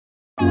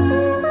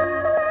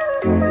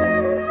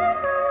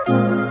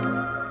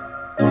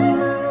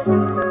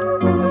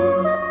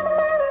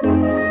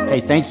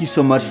Hey, thank you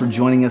so much for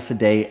joining us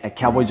today at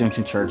Cowboy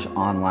Junction Church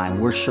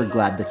Online. We're sure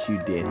glad that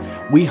you did.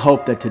 We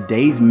hope that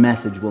today's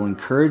message will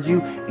encourage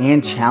you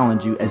and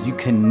challenge you as you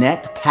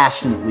connect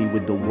passionately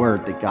with the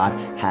word that God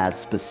has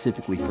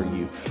specifically for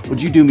you.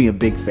 Would you do me a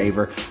big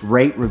favor?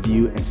 Rate,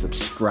 review, and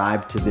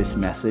subscribe to this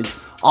message.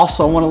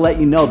 Also, I want to let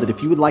you know that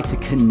if you would like to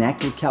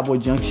connect with Cowboy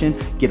Junction,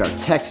 get our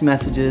text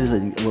messages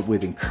and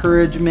with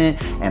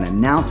encouragement and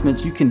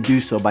announcements, you can do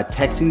so by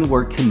texting the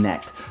word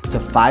connect to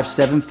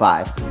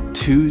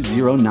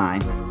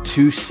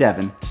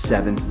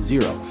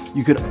 575-209-2770.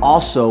 You could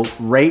also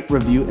rate,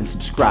 review, and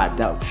subscribe.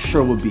 That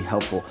sure would be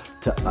helpful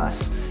to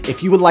us.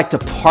 If you would like to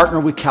partner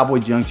with Cowboy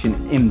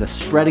Junction in the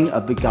spreading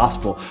of the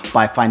gospel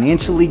by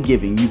financially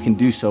giving, you can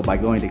do so by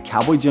going to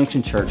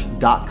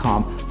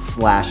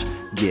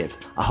cowboyjunctionchurch.com/give.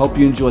 I hope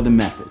you enjoy the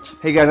message.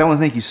 Hey guys, I want to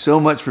thank you so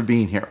much for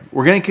being here.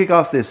 We're going to kick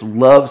off this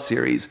love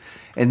series.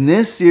 And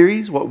this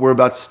series, what we're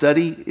about to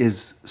study,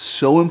 is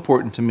so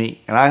important to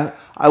me. And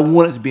I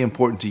want it to be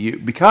important to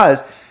you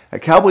because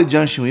at Cowboy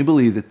Junction, we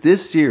believe that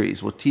this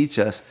series will teach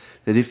us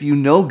that if you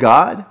know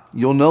God,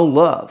 you'll know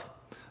love.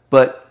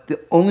 But the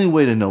only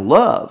way to know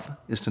love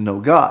is to know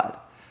God.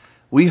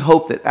 We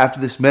hope that after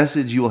this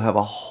message, you will have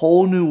a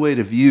whole new way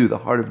to view the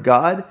heart of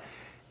God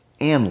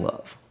and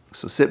love.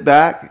 So sit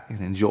back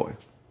and enjoy.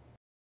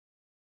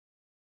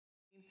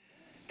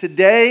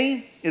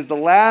 Today is the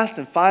last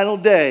and final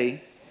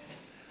day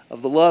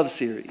of the love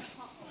series.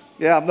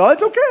 Yeah, no,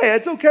 it's okay.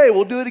 It's okay.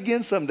 We'll do it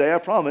again someday, I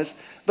promise.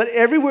 But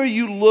everywhere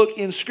you look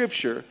in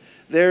Scripture,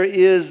 there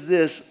is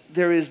this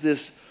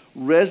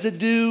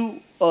residue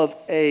of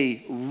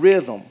a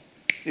rhythm,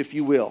 if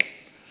you will,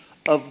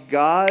 of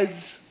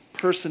God's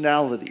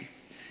personality.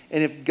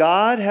 And if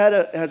God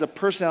has a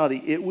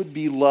personality, it would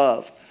be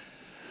love.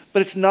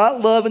 But it's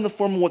not love in the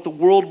form of what the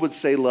world would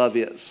say love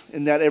is,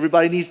 in that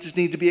everybody just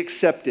needs to be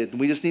accepted, and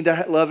we just need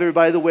to love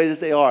everybody the way that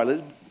they are.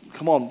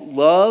 Come on,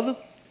 love,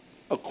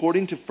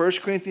 according to 1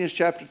 Corinthians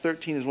chapter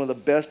 13, is one of the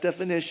best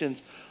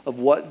definitions of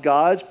what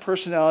God's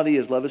personality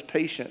is. Love is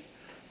patient.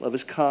 Love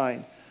is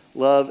kind.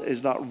 Love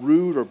is not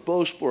rude or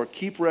boastful or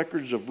keep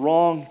records of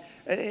wrong.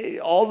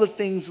 All the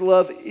things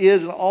love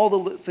is and all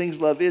the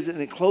things love is.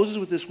 And it closes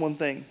with this one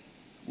thing.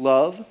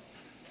 Love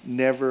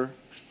never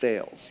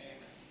fails.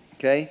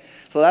 Okay?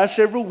 For the last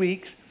several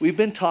weeks, we've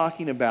been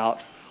talking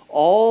about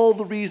all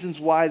the reasons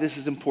why this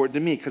is important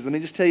to me. Because let me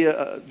just tell you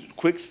a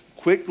quick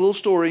little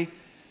story.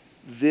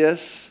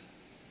 This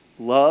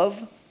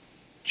love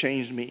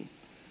changed me.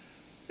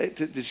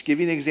 To just give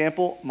you an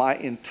example, my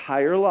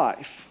entire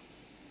life,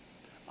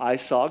 I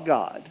saw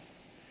God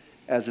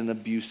as an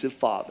abusive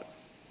father.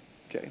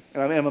 Okay?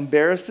 And I'm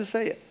embarrassed to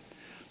say it.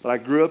 But I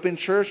grew up in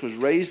church, was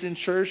raised in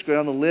church, go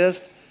down the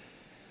list.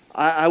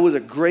 I was a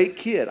great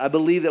kid. I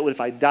believed that if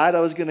I died, I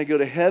was going to go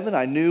to heaven.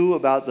 I knew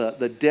about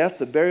the death,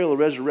 the burial, the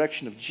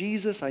resurrection of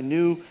Jesus. I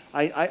knew,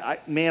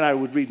 I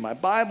would read my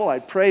Bible,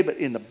 I'd pray, but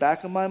in the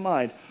back of my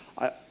mind,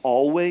 I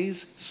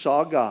always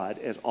saw God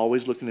as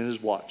always looking at his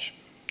watch,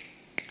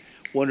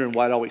 wondering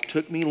why it always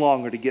took me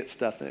longer to get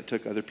stuff than it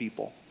took other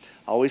people.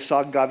 I always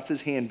saw God with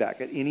his hand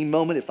back. At any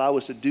moment, if I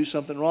was to do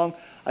something wrong,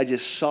 I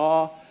just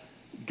saw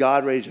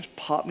God ready to just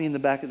pop me in the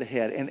back of the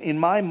head. And in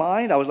my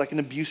mind, I was like an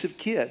abused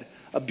kid.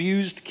 I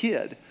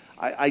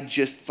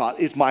just thought,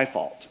 it's my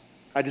fault.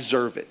 I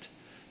deserve it.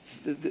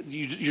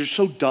 You're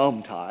so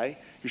dumb, Ty.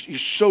 You're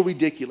so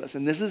ridiculous.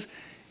 And this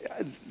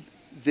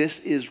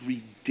is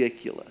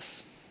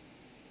ridiculous,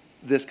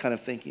 this kind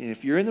of thinking. And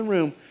if you're in the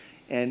room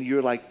and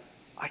you're like,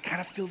 I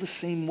kind of feel the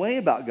same way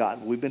about God.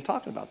 Well, we've been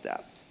talking about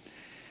that.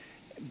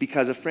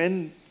 Because a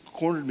friend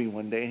cornered me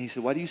one day and he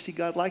said, why do you see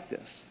God like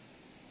this?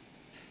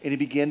 And he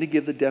began to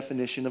give the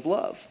definition of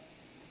love,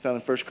 found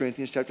in 1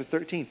 Corinthians chapter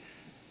 13.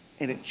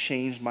 And it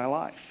changed my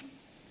life.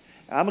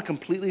 I'm a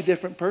completely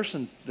different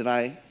person than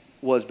I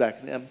was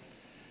back then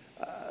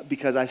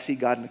because I see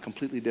God in a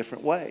completely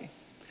different way.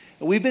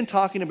 And we've been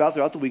talking about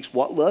throughout the weeks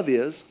what love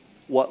is,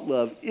 what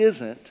love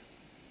isn't.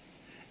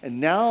 And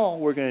now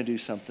we're going to do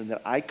something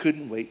that I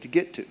couldn't wait to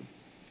get to.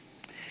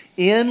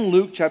 In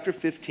Luke chapter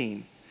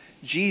 15,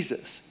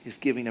 Jesus is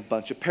giving a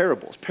bunch of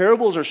parables.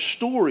 Parables are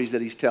stories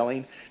that he's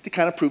telling to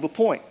kind of prove a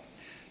point,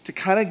 to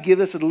kind of give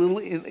us a little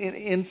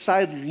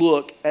inside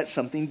look at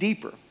something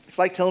deeper. It's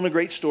like telling a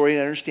great story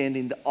and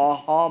understanding the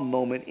aha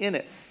moment in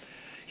it.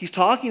 He's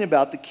talking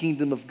about the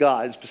kingdom of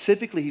God.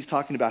 Specifically, he's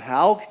talking about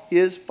how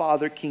his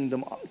Father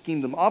kingdom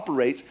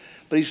operates,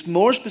 but he's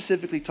more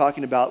specifically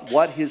talking about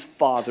what his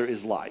Father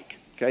is like.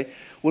 Okay?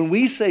 When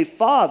we say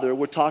Father,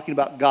 we're talking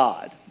about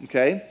God.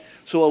 Okay?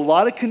 So a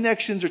lot of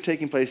connections are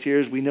taking place here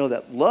as we know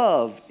that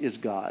love is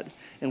God,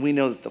 and we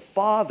know that the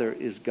Father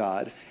is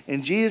God,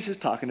 and Jesus is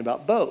talking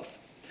about both.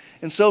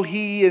 And so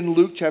he, in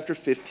Luke chapter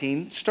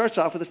 15, starts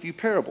off with a few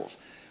parables.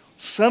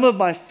 Some of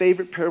my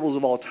favorite parables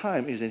of all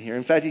time is in here.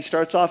 In fact, he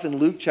starts off in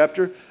Luke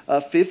chapter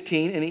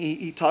 15, and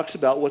he talks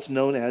about what's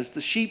known as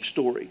the sheep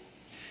story.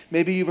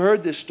 Maybe you've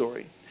heard this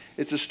story.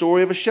 It's a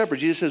story of a shepherd.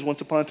 Jesus says,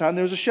 once upon a time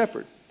there was a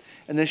shepherd,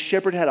 and this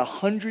shepherd had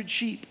 100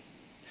 sheep.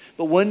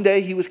 But one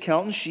day he was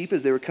counting sheep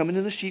as they were coming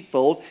to the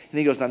sheepfold, and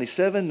he goes,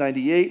 97,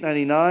 98,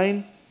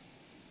 99.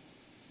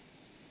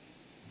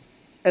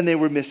 and they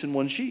were missing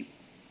one sheep.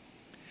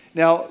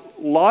 Now,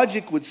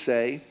 logic would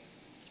say,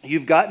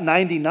 you've got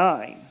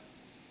 99.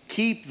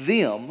 Keep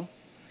them,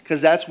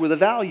 because that's where the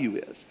value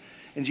is.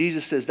 And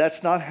Jesus says,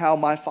 that's not how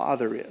my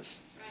Father is.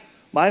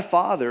 My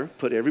Father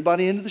put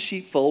everybody into the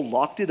sheepfold,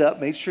 locked it up,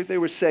 made sure they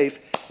were safe,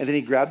 and then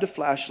he grabbed a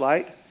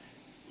flashlight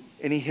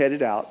and he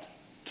headed out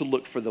to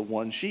look for the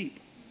one sheep.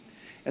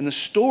 And the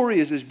story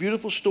is this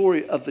beautiful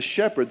story of the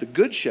shepherd, the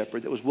good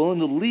shepherd, that was willing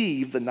to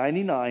leave the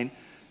 99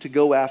 to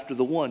go after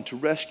the one, to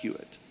rescue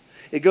it.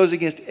 It goes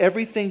against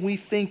everything we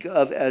think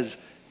of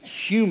as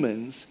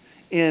humans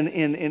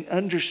in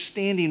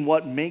understanding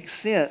what makes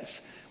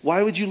sense.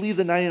 Why would you leave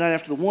the 99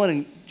 after the one?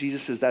 And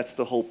Jesus says that's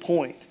the whole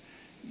point.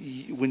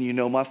 When you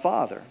know my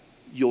Father,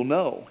 you'll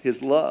know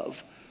his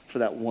love for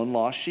that one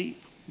lost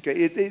sheep.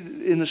 Okay,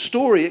 in the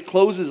story, it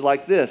closes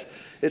like this.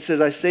 It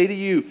says, I say to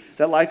you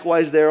that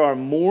likewise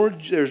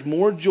there's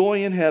more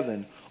joy in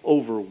heaven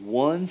over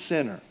one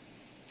sinner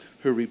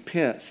who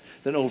repents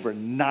than over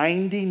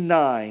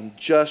 99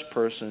 just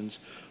persons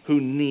who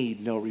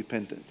need no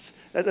repentance.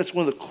 That's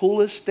one of the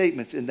coolest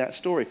statements in that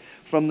story.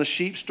 From the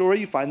sheep story,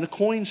 you find the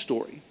coin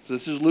story. So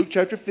this is Luke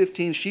chapter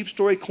 15, sheep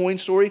story, coin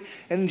story.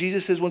 And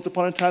Jesus says, once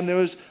upon a time there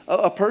was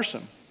a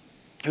person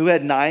who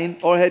had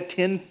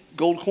 10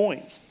 gold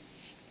coins.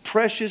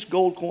 Precious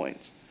gold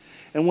coins.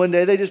 And one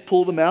day they just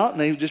pulled them out and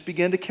they just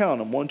began to count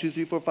them. 1, 2,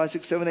 3, 4, 5,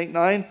 6, 7, 8,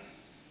 9.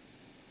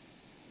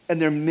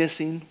 And they're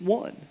missing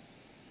one.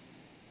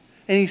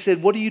 And he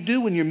said, what do you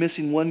do when you're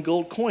missing one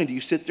gold coin? Do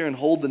you sit there and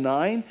hold the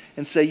 9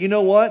 and say, you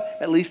know what?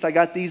 At least I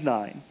got these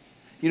 9.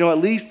 You know, at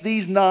least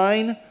these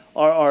 9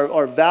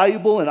 are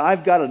valuable and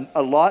I've got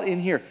a lot in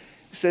here.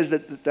 It says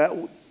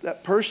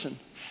that person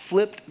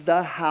flipped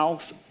the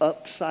house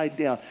upside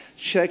down,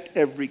 checked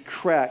every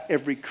crack,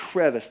 every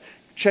crevice,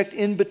 checked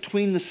in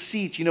between the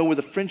seats, you know, where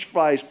the French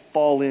fries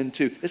fall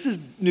into. This is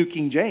New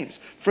King James.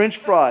 French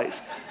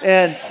fries.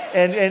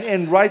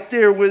 And right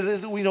there,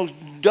 with, you know,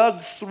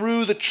 dug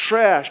through the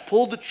trash,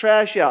 pulled the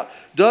trash out,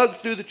 dug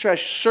through the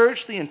trash,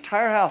 searched the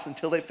entire house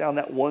until they found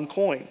that one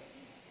coin.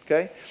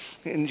 Okay?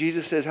 And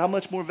Jesus says, how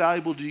much more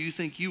valuable do you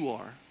think you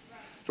are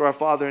to our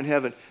Father in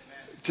heaven?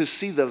 To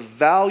see the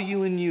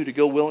value in you, to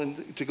go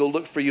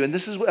look for you. And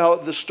this is how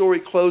the story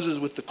closes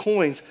with the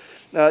coins.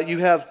 You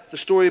have the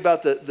story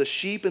about the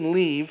sheep and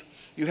leave.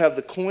 You have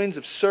the coins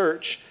of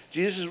search.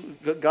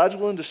 God's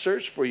willing to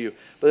search for you.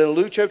 But in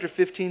Luke chapter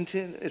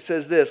 15:10, it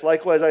says this,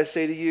 likewise I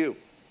say to you,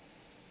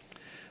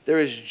 there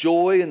is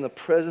joy in the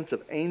presence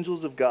of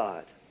angels of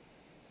God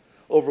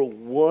over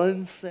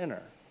one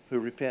sinner who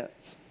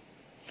repents.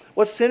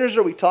 What sinners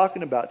are we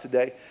talking about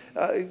today?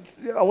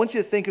 I want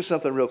you to think of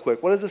something real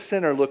quick. What does a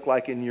sinner look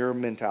like in your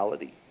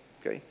mentality?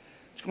 Okay,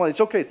 come on,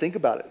 it's okay. Think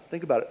about it.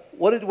 Think about it.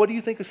 What do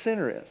you think a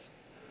sinner is?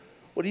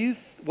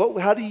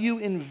 How do you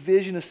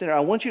envision a sinner? I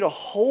want you to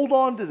hold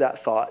on to that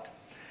thought,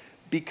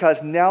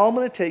 because now I'm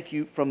going to take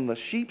you from the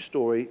sheep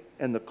story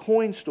and the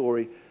coin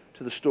story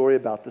to the story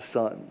about the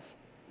sons.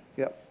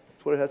 Yep,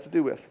 that's what it has to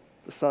do with,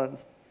 the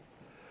sons.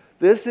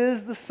 This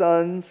is the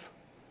sons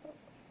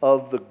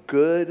of the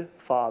good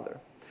Father.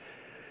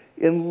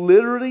 In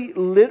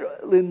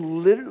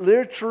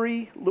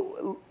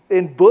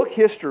book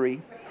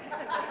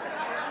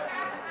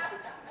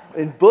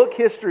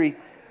history,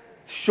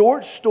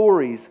 short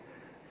stories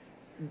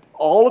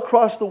all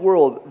across the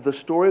world, the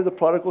story of the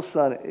prodigal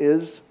son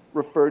is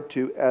referred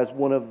to as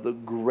one of the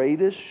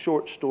greatest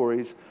short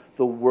stories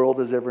the world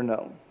has ever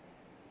known.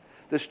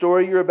 The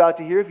story you're about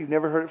to hear, if you've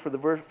never heard it for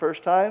the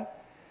first time,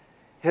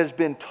 has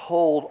been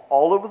told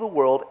all over the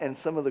world, and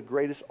some of the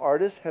greatest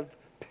artists have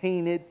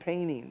painted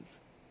paintings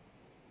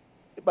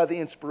by the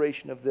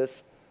inspiration of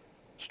this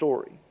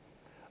story.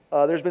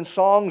 There's been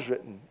songs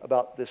written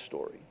about this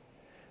story.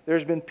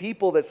 There's been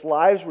people that's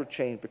lives were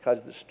changed because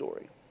of this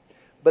story.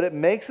 But it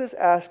makes us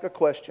ask a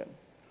question.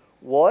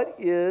 What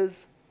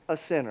is a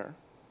sinner?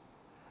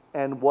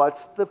 And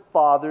what's the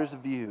Father's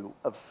view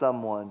of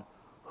someone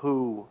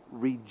who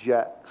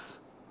rejects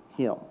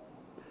him?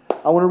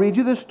 I want to read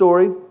you this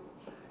story.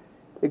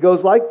 It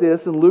goes like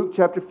this in Luke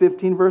chapter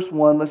 15, verse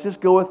 1. Let's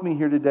just go with me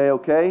here today,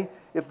 okay?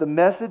 If the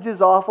message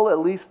is awful, at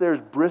least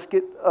there's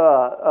brisket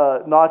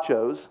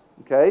nachos,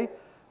 okay?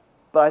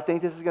 But I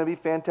think this is going to be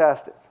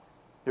fantastic.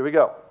 Here we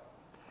go.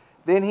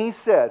 Then he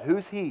said,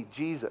 who's he?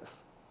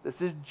 Jesus. This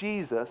is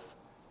Jesus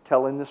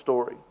telling the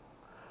story.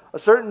 A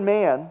certain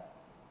man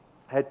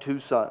had 2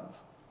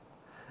 sons.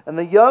 And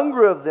the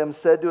younger of them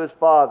said to his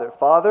father,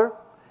 Father,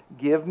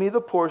 give me the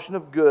portion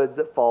of goods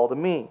that fall to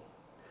me.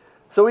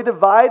 So he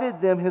divided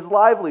them his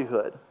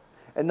livelihood.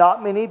 And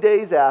not many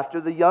days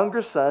after, the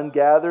younger son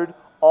gathered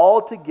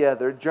all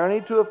together,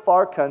 journeyed to a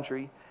far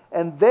country,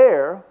 and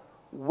there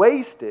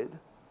wasted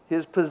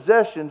his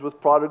possessions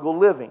with prodigal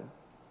living.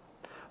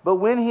 But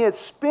when he had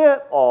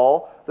spent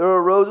all, there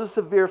arose a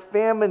severe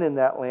famine in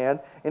that land,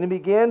 and he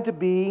began to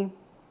be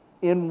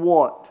in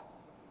want.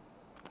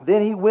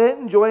 Then he went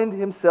and joined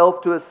himself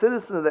to a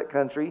citizen of that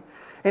country,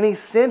 and he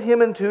sent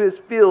him into his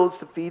fields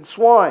to feed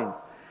swine.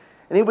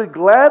 And he would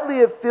gladly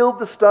have filled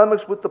the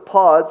stomachs with the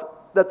pods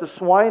that the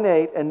swine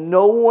ate, and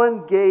no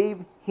one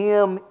gave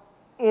him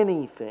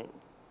anything.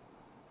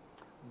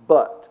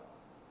 But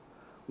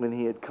when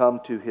he had come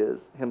to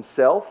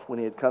himself, when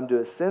he had come to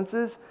his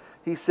senses,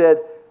 he said,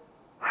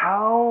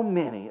 how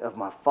many of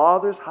my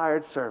father's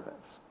hired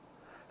servants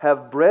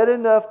have bread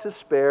enough to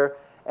spare,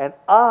 and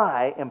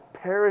I am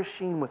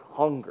perishing with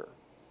hunger?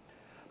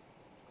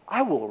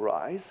 I will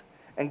arise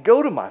and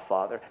go to my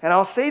father, and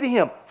I'll say to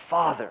him,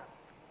 Father,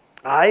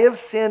 I have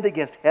sinned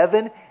against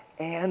heaven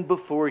and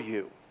before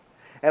you,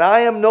 and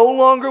I am no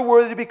longer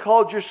worthy to be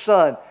called your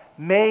son.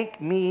 Make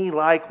me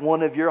like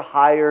one of your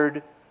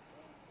hired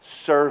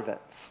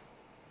servants.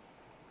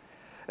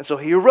 And so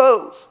he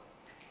arose,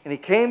 and he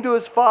came to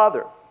his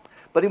father.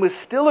 But he was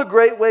still a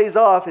great ways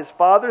off. His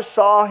father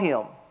saw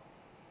him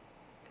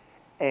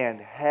and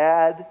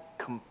had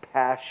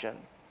compassion.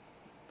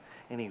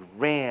 And he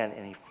ran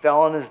and he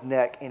fell on his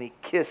neck and he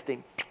kissed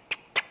him.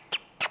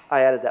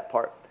 I added that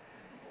part.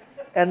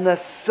 And the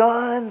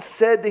son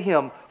said to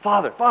him,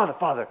 Father, Father,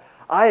 Father,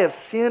 I have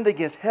sinned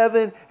against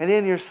heaven and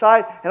in your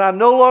sight, and I'm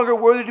no longer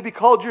worthy to be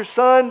called your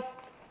son.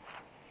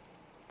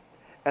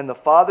 And the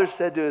father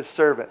said to his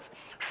servants,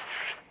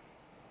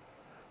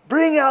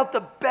 bring out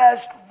the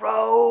best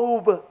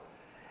robe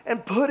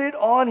and put it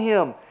on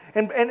him,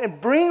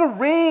 and bring a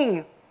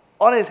ring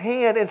on his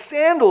hand and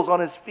sandals on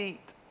his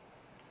feet.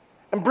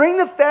 And bring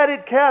the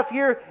fatted calf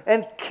here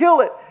and kill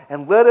it,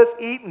 and let us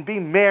eat and be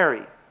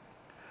merry.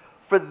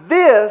 For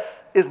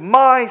this is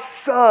my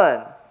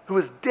son who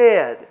is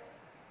dead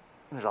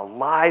and is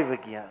alive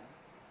again.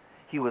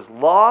 He was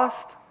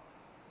lost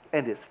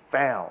and is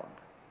found.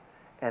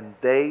 And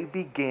they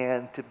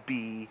began to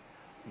be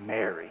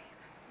merry.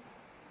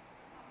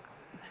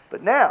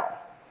 But now,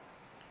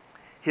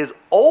 his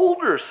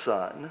older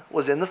son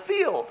was in the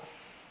field.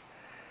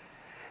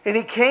 And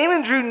he came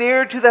and drew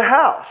near to the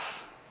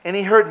house. And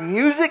he heard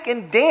music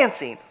and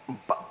dancing.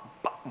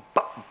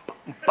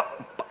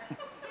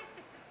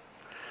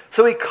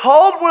 So he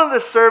called one of the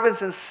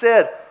servants and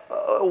said,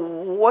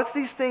 what do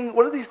these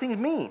things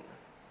mean?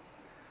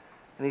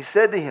 And he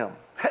said to him,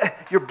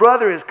 your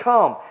brother has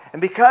come.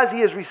 And because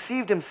he has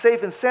received him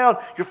safe and sound,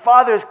 your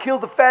father has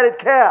killed the fatted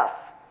calf.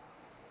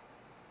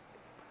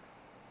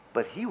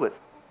 But he was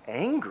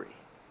angry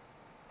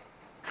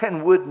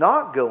and would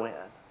not go in.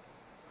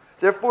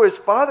 Therefore his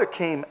father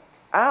came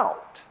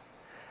out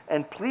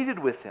and pleaded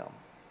with him.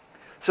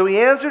 So he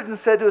answered and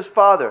said to his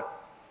father,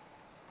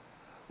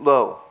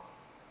 Lo,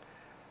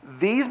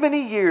 these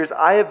many years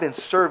I have been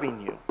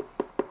serving you,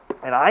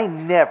 and I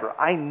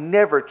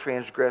never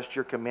transgressed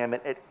your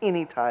commandment at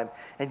any time,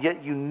 and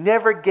yet you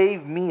never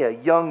gave me a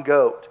young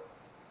goat,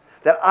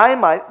 that I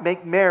might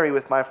make merry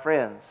with my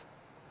friends.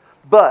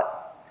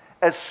 But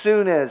as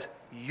soon as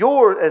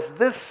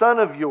this son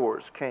of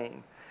yours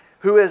came,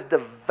 who has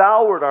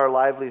devoured our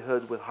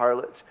livelihood with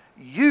harlots,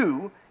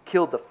 you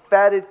killed the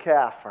fatted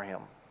calf for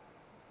him.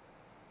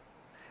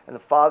 And the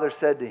father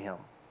said to him,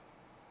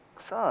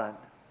 Son,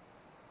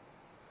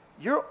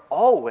 you're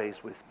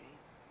always with me.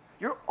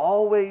 You're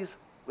always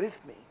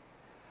with me.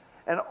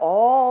 And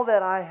all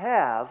that I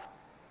have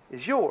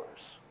is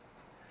yours.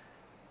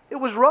 It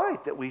was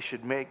right that we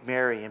should make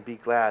merry and be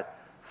glad,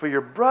 for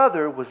your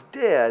brother was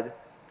dead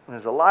and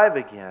is alive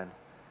again,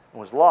 and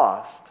was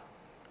lost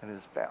and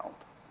is found.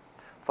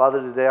 Father,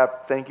 today I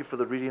thank you for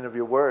the reading of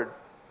your word,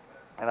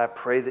 and I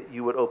pray that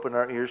you would open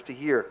our ears to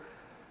hear.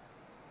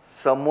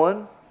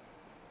 Someone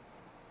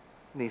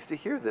needs to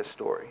hear this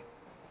story,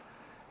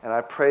 and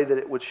I pray that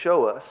it would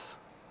show us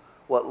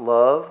what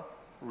love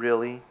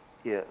really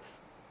is.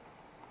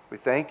 We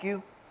thank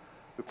you,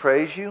 we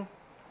praise you,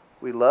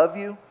 we love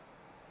you.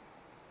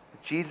 In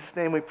Jesus'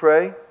 name we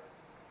pray,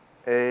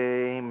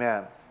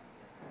 amen.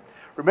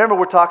 Remember,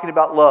 we're talking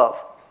about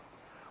love.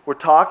 We're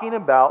talking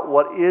about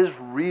what is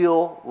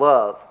real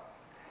love.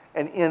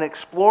 And in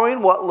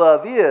exploring what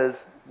love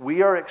is,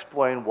 we are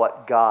exploring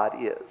what God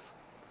is.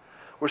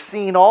 We're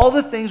seeing all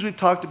the things we've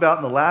talked about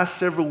in the last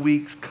several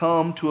weeks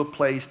come to a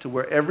place to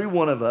where every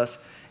one of us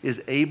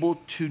is able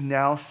to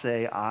now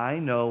say, I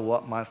know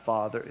what my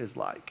Father is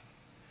like.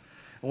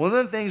 And one of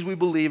the things we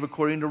believe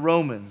according to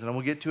Romans, and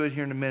we'll get to it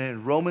here in a minute,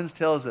 Romans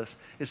tells us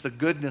it's the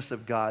goodness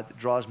of God that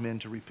draws men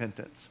to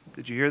repentance.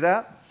 Did you hear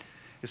that?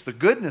 It's the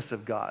goodness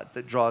of God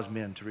that draws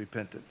men to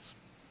repentance.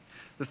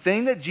 The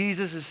thing that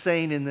Jesus is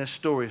saying in this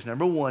story is,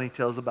 number one, he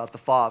tells about the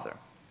Father.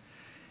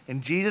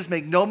 And Jesus,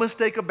 make no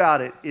mistake about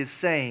it, is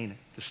saying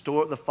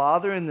the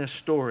Father in this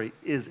story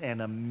is an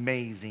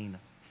amazing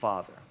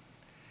Father.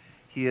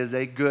 He is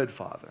a good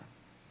Father.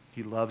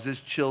 He loves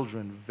his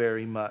children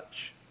very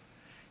much.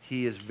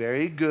 He is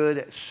very good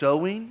at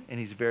sowing, and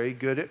he's very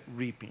good at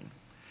reaping.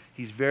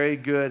 He's very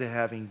good at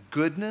having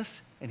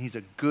goodness, and he's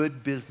a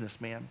good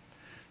businessman.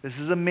 This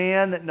is a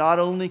man that not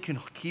only can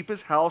keep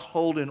his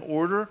household in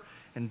order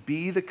and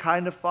be the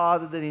kind of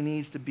father that he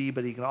needs to be,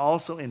 but he can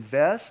also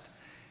invest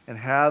and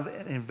have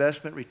an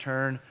investment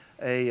return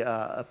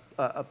a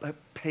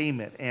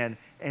payment. And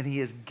he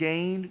has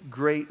gained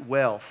great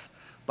wealth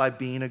by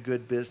being a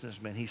good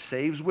businessman. He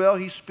saves well,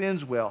 he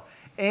spends well,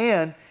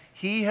 and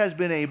he has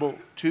been able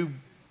to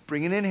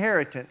bring an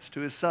inheritance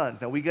to his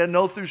sons. Now, we got to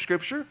know through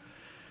Scripture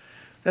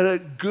That a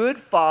good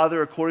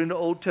father, according to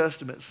Old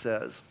Testament,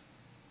 says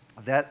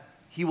that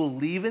he will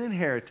leave an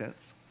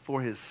inheritance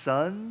for his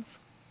sons'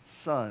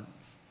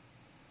 sons.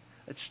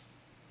 It's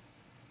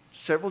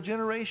several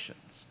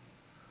generations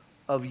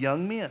of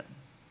young men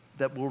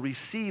that will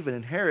receive an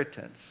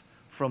inheritance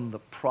from the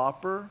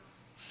proper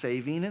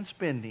saving and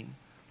spending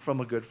from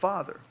a good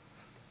father.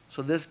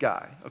 So this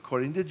guy,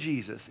 according to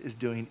Jesus, is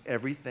doing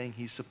everything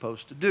he's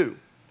supposed to do.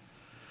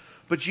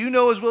 But you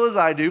know as well as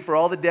I do, for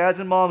all the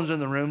dads and moms in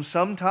the room,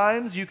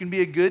 sometimes you can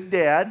be a good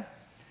dad,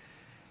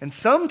 and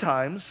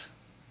sometimes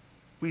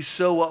we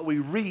sow what we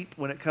reap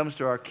when it comes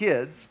to our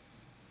kids,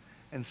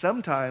 and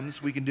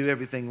sometimes we can do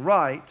everything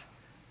right,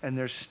 and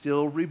there's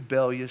still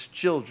rebellious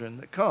children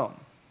that come.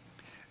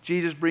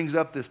 Jesus brings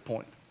up this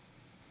point.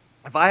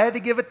 If I had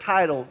to give a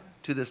title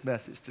to this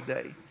message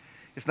today,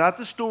 it's not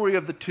the story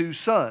of the two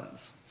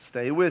sons.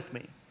 Stay with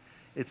me.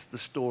 It's the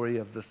story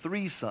of the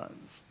three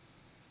sons.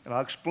 And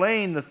I'll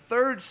explain the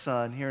third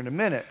son here in a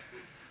minute.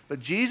 But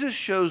Jesus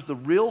shows the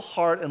real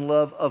heart and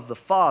love of the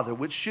Father,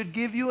 which should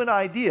give you an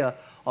idea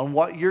on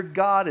what your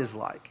God is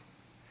like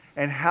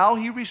and how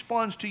he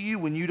responds to you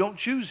when you don't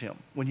choose him,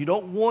 when you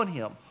don't want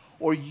him,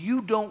 or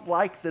you don't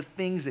like the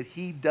things that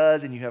he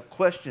does and you have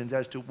questions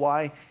as to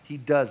why he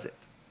does it.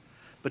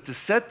 But to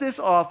set this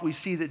off, we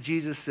see that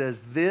Jesus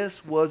says,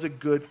 this was a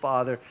good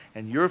father,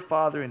 and your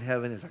Father in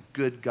heaven is a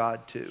good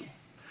God too.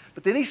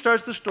 But then he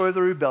starts the story of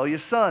the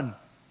rebellious son.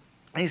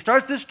 And he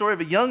starts this story of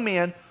a young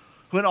man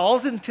who, in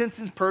all intents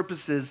and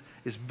purposes,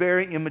 is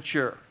very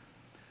immature.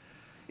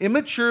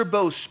 Immature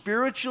both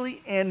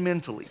spiritually and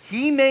mentally.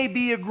 He may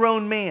be a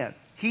grown man.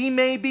 He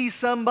may be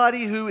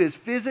somebody who is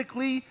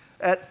physically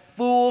at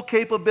full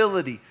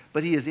capability,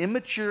 but he is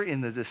immature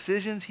in the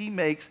decisions he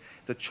makes,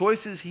 the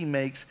choices he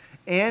makes,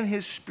 and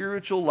his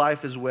spiritual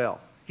life as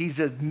well. He's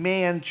a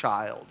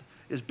man-child,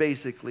 is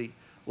basically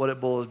what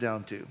it boils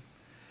down to.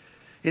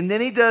 And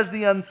then he does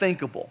the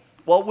unthinkable.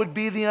 What would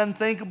be the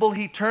unthinkable?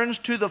 He turns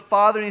to the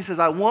Father and he says,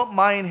 I want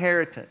my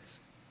inheritance.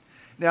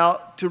 Now,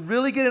 to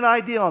really get an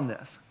idea on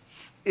this,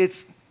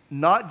 it's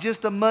not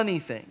just a money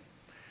thing.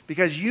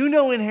 Because you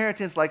know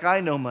inheritance like I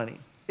know money.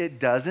 It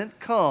doesn't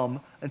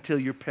come until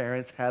your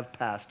parents have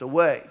passed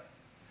away.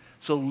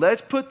 So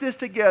let's put this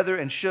together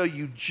and show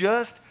you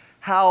just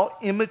how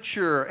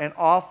immature and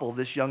awful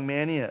this young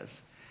man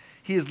is.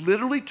 He is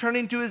literally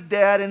turning to his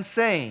dad and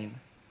saying,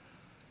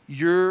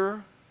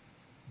 you're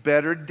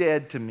better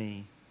dead to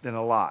me than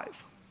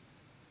alive.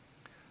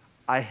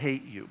 I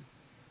hate you.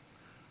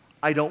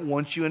 I don't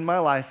want you in my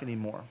life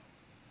anymore.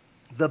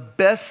 The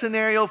best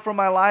scenario for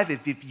my life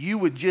is if you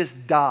would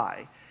just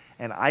die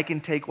and I can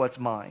take what's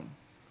mine.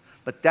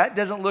 But that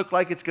doesn't look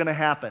like it's going to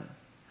happen.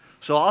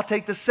 So I'll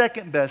take the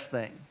second best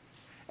thing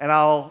and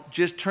I'll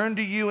just turn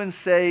to you and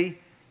say,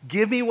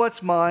 give me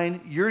what's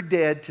mine. You're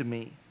dead to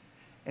me.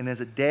 And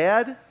as a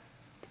dad,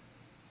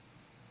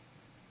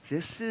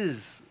 this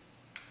is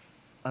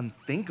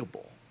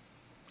unthinkable.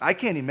 I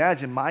can't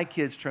imagine my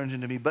kids turning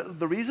to me. But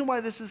the reason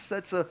why this is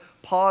such a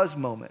pause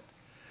moment,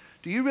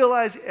 do you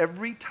realize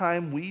every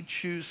time we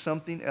choose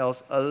something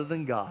else other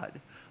than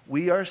God,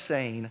 we are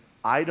saying,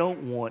 I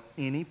don't want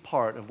any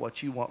part of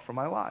what you want for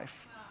my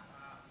life.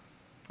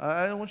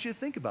 I want you to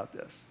think about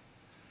this.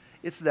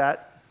 It's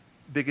that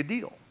big a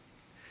deal.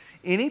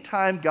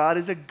 Anytime God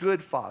is a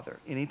good father,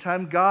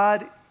 anytime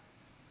God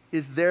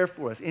is there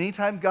for us,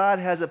 anytime God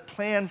has a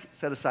plan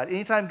set aside,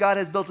 anytime God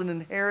has built an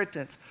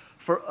inheritance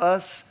for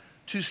us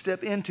to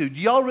step into. Do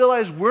y'all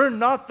realize we're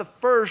not the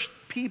first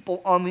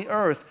people on the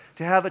earth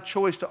to have a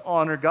choice to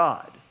honor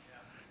God,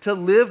 to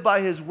live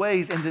by his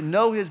ways and to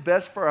know his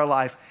best for our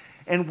life?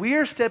 And we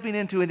are stepping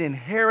into an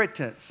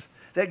inheritance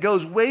that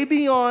goes way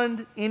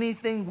beyond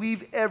anything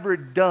we've ever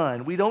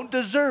done. We don't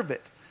deserve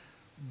it,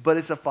 but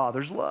it's a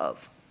father's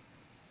love.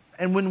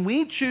 And when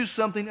we choose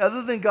something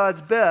other than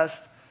God's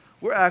best,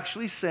 we're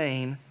actually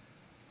saying,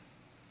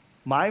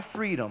 my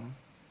freedom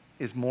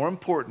is more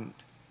important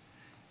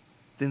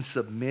than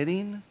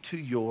submitting to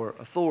your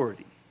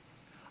authority.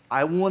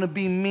 I want to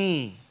be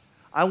me.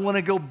 I want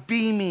to go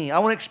be me. I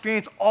want to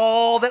experience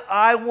all that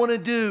I want to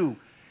do.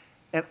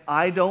 And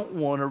I don't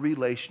want a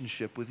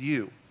relationship with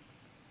you.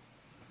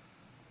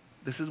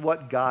 This is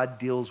what God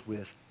deals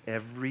with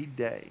every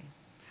day.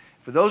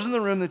 For those in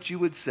the room that you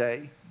would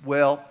say,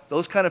 well,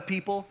 those kind of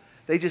people,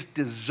 they just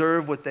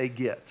deserve what they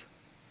get.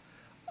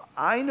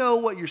 I know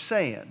what you're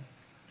saying,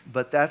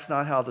 but that's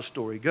not how the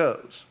story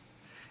goes.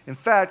 In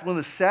fact, one of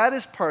the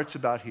saddest parts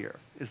about here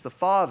is the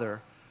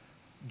father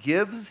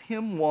gives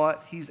him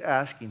what he's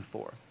asking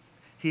for.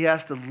 He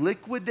has to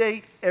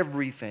liquidate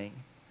everything,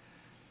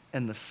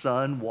 and the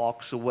son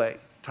walks away.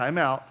 Time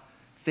out.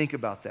 Think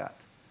about that.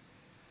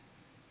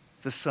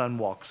 The son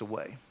walks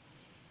away.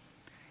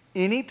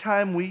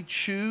 Anytime we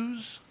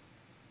choose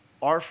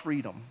our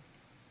freedom,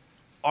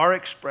 our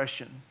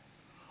expression,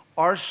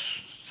 our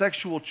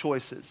sexual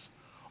choices,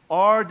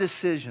 our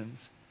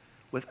decisions,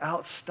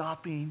 without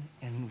stopping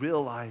and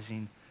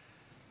realizing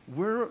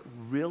we're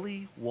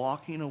really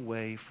walking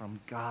away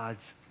from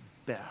God's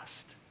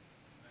best,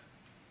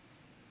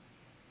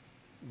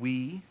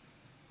 we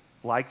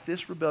like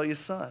this rebellious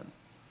son,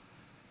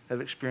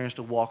 have experienced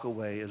a walk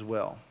away as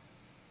well.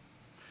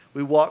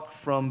 We walk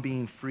from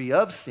being free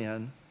of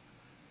sin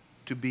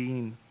to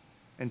being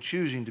and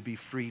choosing to be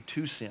free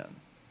to sin.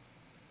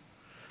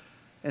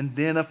 And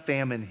then a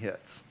famine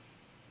hits.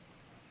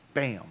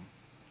 Bam.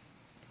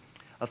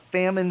 A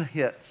famine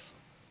hits.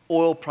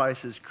 Oil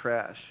prices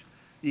crash.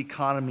 The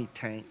economy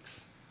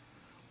tanks.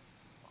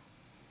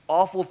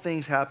 Awful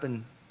things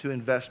happen to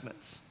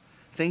investments.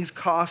 Things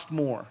cost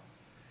more.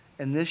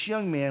 And this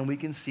young man, we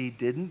can see,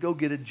 didn't go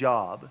get a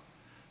job,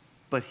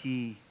 but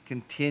he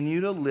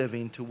continued a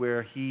living to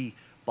where he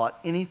bought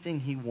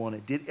anything he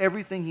wanted, did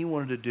everything he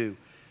wanted to do.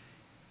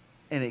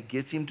 And it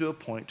gets him to a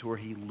point to where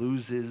he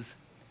loses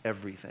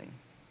everything.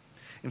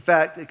 In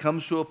fact, it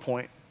comes to a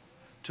point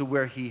to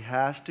where he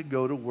has to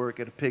go to work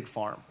at a pig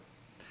farm.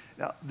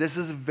 Now, this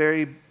is a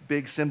very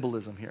big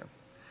symbolism here.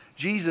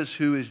 Jesus,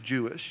 who is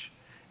Jewish,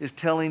 is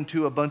telling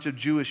to a bunch of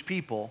Jewish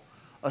people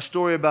a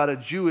story about a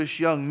Jewish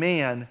young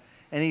man,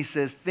 and he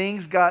says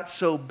things got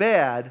so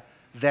bad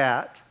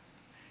that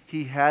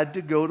he had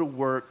to go to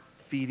work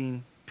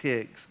feeding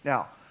pigs.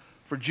 Now,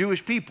 for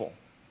Jewish people,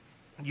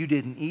 you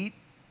didn't eat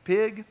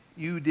pig,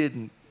 you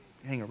didn't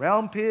hang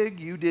around pig,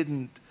 you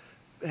didn't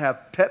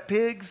have pet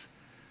pigs,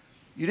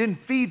 you didn't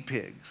feed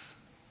pigs,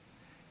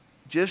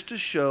 just to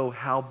show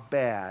how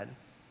bad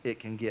it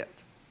can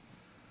get.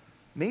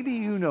 Maybe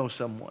you know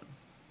someone,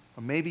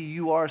 or maybe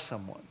you are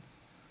someone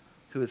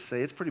who would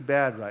say it's pretty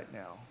bad right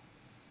now.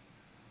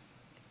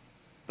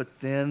 But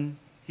then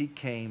he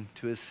came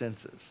to his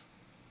senses.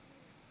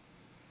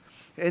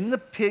 In the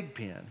pig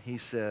pen, he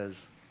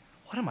says,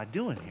 what am I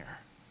doing here?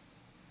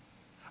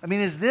 I mean,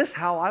 is this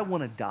how I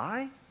want to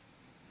die?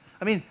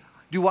 I mean,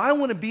 do I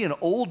want to be an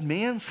old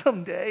man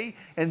someday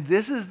and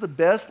this is the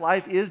best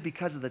life is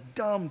because of the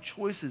dumb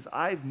choices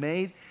I've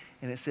made?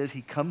 And it says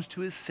he comes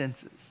to his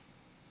senses.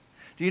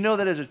 Do you know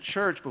that as a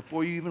church,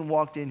 before you even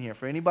walked in here,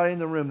 for anybody in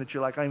the room that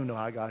you're like, I don't even know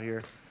how I got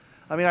here.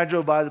 I mean, I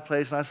drove by the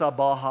place and I saw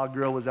Baja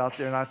Grill was out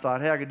there and I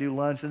thought, hey, I could do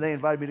lunch. And they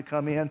invited me to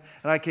come in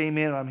and I came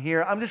in and I'm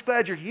here. I'm just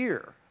glad you're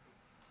here.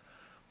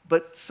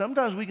 But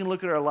sometimes we can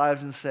look at our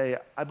lives and say,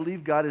 I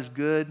believe God is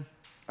good.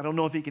 I don't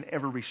know if he can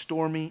ever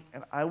restore me.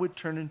 And I would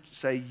turn and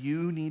say,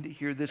 you need to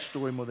hear this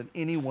story more than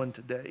anyone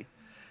today.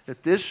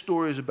 That this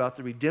story is about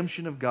the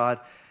redemption of God.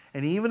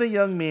 And even a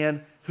young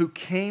man who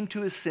came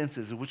to his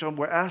senses, which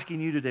we're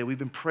asking you today. We've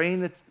been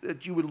praying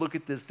that you would look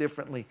at this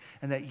differently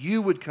and that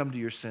you would come to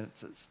your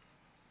senses.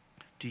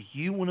 Do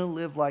you want to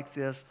live like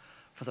this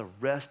for the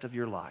rest of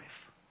your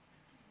life?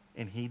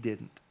 And he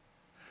didn't.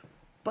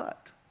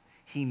 But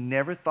he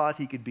never thought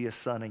he could be a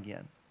son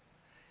again.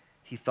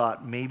 He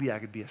thought, maybe I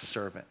could be a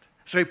servant.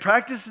 So he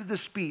practices the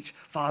speech,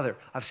 Father,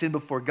 I've sinned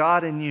before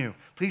God and you.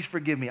 Please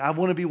forgive me. I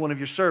want to be one of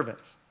your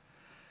servants.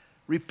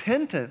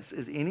 Repentance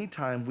is any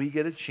time we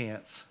get a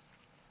chance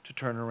to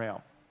turn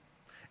around.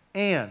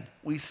 And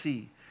we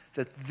see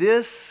that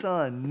this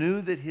son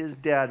knew that his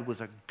dad was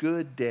a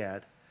good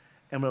dad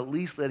and would at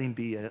least let him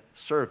be a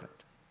servant.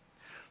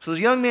 So this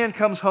young man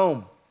comes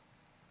home.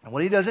 And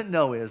what he doesn't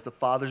know is the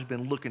father's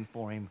been looking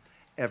for him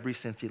ever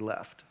since he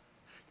left.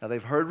 Now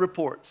they've heard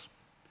reports.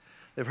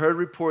 They've heard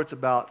reports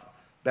about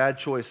bad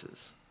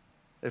choices.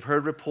 They've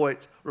heard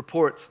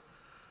reports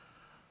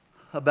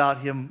about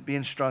him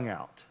being strung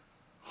out,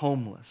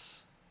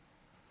 homeless,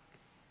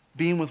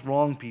 being with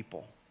wrong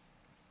people.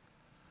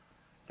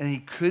 And he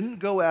couldn't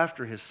go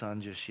after his son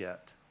just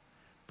yet,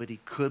 but he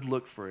could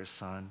look for his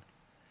son.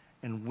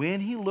 And when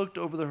he looked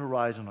over the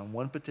horizon on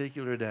one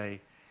particular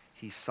day,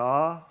 he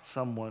saw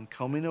someone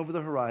coming over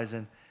the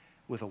horizon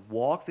with a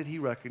walk that he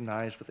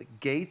recognized, with a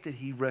gait that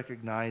he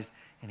recognized,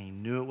 and he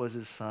knew it was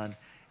his son.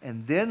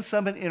 And then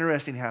something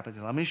interesting happens.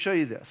 And let me show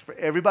you this. For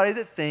everybody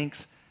that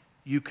thinks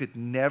you could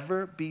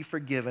never be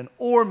forgiven,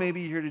 or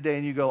maybe you're here today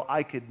and you go,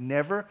 I could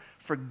never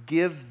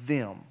forgive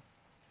them.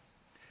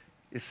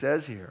 It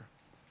says here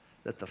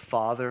that the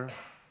father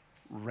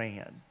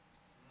ran.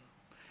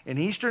 In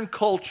Eastern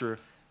culture,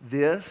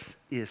 this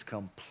is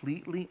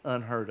completely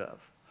unheard of.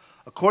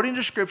 According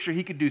to Scripture,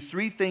 he could do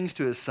three things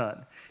to his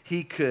son.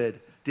 He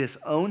could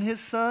disown his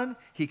son,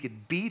 he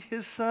could beat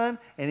his son,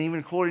 and even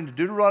according to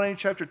Deuteronomy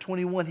chapter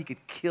 21, he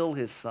could kill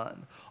his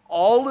son.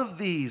 All of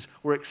these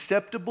were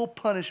acceptable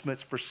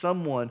punishments for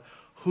someone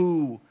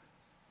who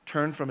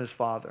turned from his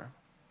father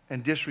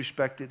and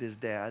disrespected his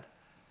dad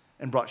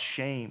and brought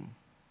shame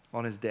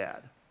on his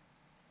dad.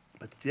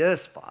 But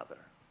this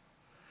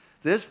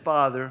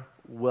father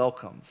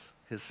welcomes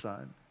his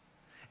son.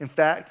 In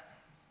fact,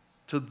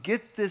 to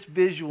get this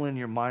visual in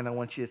your mind, I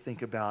want you to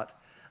think about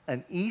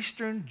an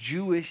Eastern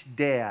Jewish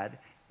dad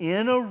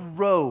in a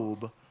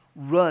robe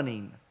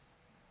running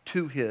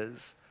to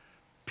his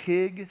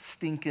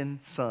pig-stinking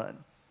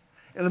son.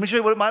 And let me show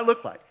you what it might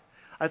look like.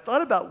 I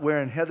thought about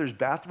wearing Heather's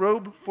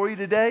bathrobe for you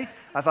today.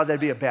 I thought that'd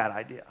be a bad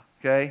idea,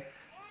 okay?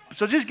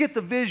 So just get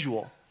the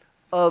visual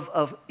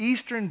of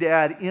Eastern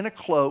dad in a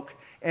cloak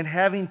and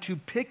having to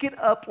pick it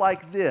up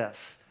like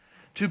this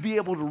to be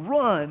able to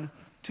run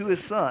to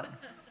his son.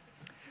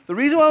 The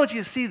reason why I want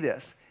you to see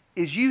this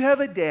is you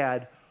have a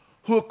dad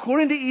who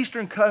according to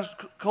Eastern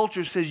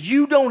culture says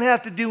you don't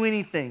have to do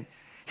anything.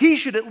 He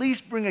should at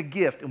least bring a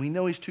gift. And we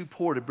know he's too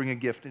poor to bring a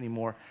gift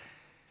anymore.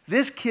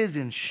 This kid's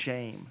in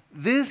shame.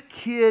 This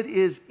kid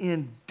is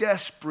in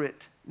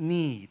desperate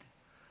need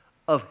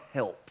of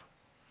help.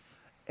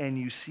 And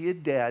you see a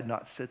dad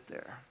not sit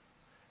there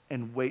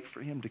and wait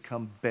for him to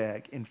come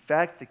beg. In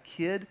fact, the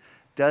kid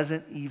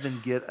doesn't even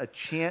get a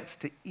chance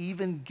to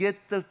even get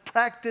the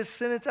practice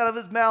sentence out of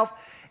his mouth,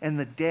 and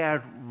the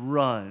dad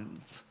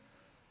runs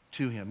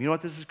to him. You know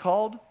what this is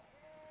called?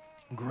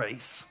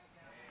 Grace.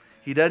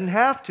 He doesn't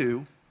have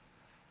to,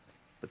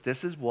 but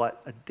this is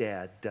what a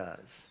dad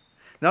does.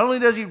 Not only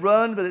does he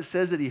run, but it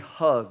says that he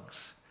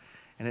hugs.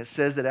 And it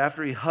says that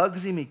after he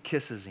hugs him, he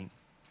kisses him.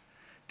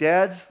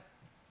 Dads,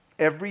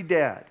 every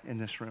dad in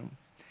this room,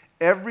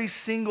 every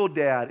single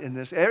dad in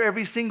this,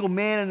 every single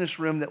man in this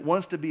room that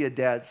wants to be a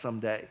dad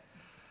someday.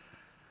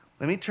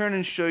 Let me turn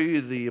and show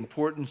you the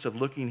importance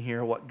of looking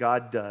here, what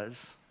God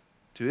does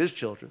to his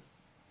children.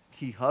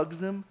 He hugs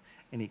them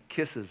and he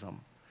kisses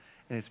them.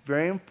 And it's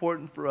very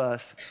important for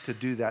us to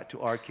do that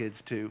to our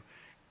kids too.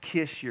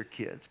 Kiss your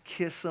kids.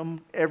 Kiss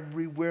them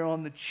everywhere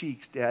on the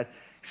cheeks, Dad.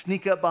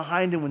 Sneak up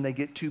behind them when they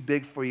get too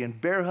big for you and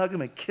bear hug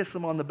them and kiss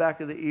them on the back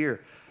of the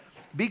ear.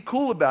 Be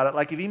cool about it.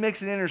 Like if he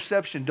makes an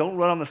interception, don't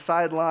run on the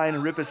sideline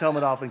and rip his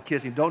helmet off and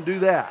kiss him. Don't do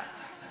that.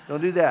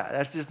 Don't do that.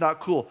 That's just not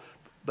cool.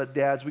 But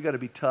dads, we got to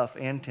be tough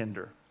and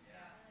tender.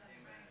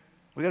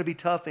 We got to be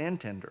tough and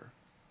tender.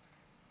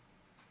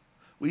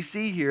 We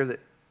see here that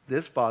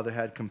this father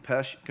had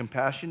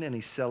compassion and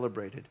he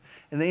celebrated.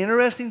 And the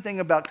interesting thing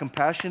about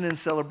compassion and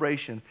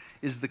celebration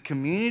is the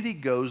community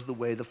goes the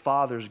way the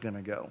father's going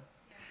to go.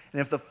 And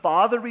if the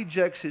father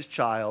rejects his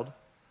child,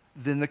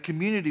 then the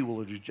community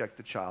will reject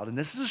the child. And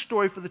this is a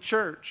story for the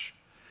church.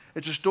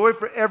 It's a story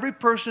for every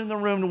person in the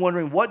room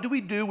wondering, what do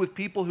we do with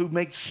people who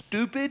make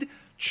stupid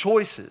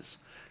choices,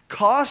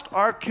 cost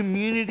our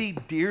community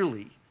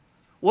dearly?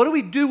 What do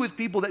we do with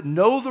people that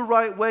know the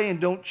right way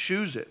and don't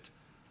choose it?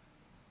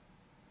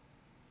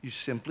 You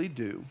simply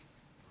do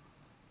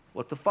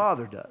what the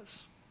Father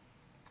does.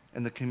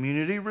 And the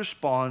community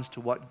responds to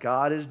what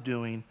God is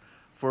doing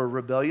for a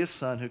rebellious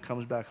son who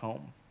comes back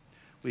home.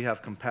 We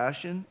have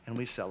compassion and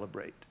we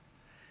celebrate.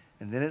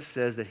 And then it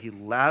says that he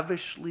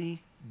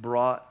lavishly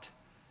brought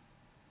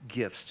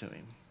gifts to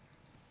him.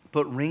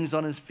 Put rings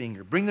on his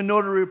finger. Bring the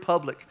notary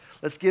public.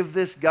 Let's give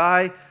this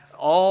guy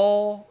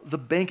all the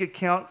bank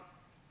account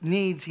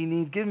needs he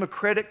needs. Give him a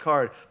credit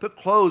card. Put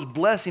clothes.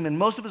 Bless him. And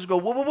most of us go,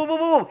 whoa, whoa, whoa, whoa,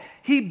 whoa.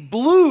 He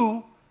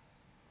blew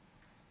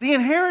the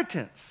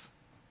inheritance.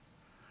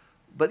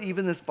 But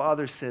even this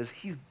father says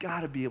he's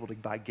got to be able to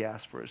buy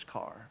gas for his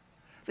car.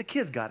 The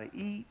kid's got to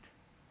eat.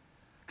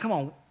 Come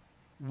on.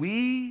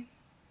 We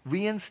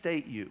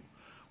reinstate you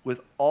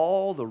with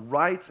all the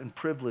rights and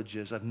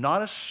privileges of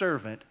not a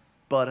servant,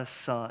 but a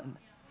son.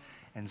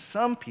 And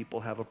some people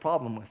have a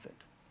problem with it.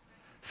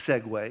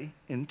 Segue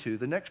into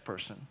the next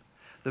person.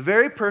 The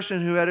very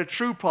person who had a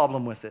true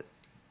problem with it,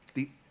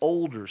 the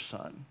older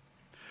son.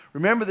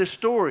 Remember this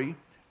story,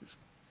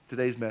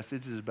 today's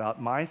message is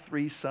about my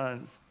 3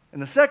 sons.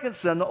 And the second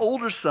son, the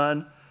older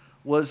son,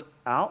 was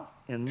out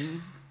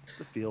in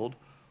the field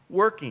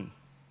working.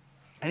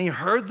 And he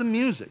heard the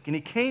music. And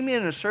he came in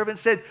and a servant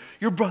said,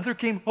 your brother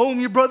came home,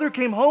 your brother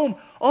came home.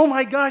 Oh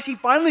my gosh, he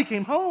finally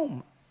came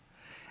home.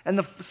 And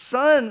the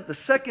son, the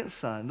second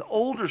son, the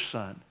older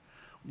son,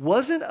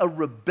 wasn't a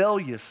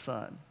rebellious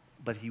son,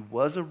 but he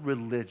was a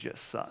religious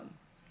son.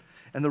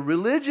 And the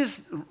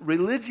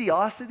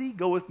religiosity,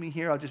 go with me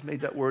here, I just made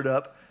that word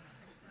up,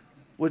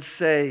 would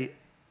say,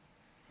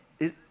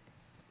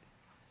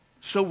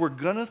 so we're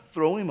going to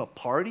throw him a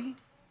party?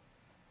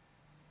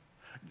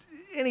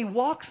 And he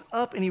walks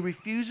up and he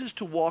refuses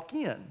to walk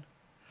in.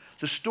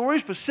 The story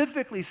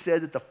specifically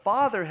said that the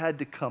father had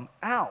to come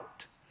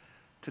out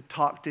to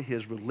talk to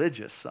his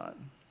religious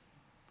son.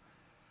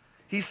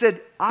 He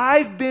said,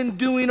 I've been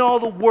doing all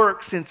the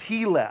work since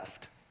he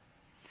left.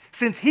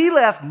 Since he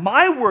left,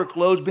 my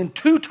workload's been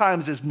 2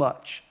 times as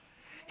much.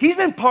 He's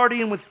been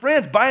partying with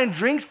friends, buying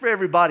drinks for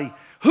everybody.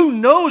 Who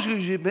knows who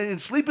he's been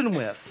sleeping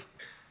with?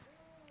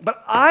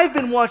 But I've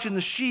been watching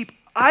the sheep.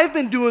 I've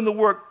been doing the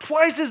work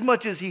twice as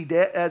much as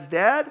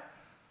Dad.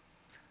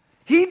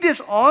 He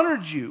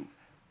dishonored you.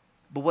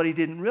 But what he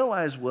didn't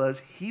realize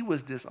was he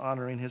was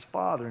dishonoring his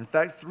father. In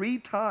fact, 3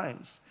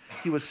 times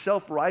he was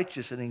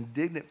self-righteous and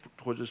indignant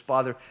towards his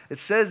father. It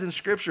says in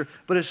Scripture,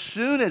 but as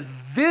soon as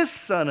this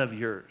son of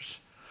yours,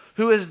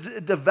 who has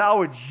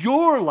devoured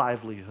your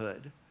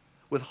livelihood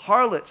with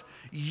harlots,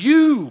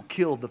 you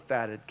killed the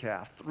fatted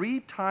calf. 3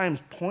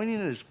 times pointing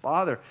at his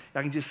father.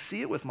 I can just see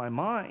it with my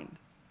mind.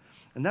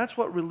 And that's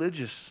what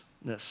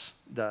religiousness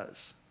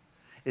does.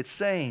 It's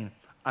saying,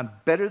 I'm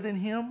better than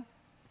him.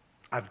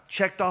 I've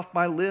checked off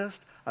my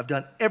list. I've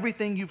done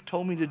everything you've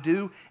told me to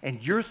do,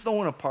 and you're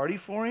throwing a party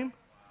for him?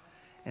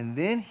 And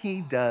then he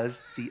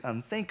does the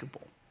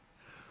unthinkable.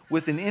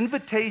 With an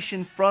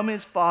invitation from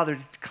his father,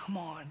 come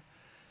on,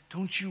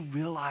 don't you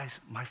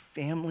realize my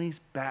family's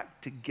back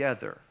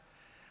together?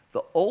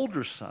 The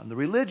older son, the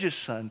religious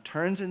son,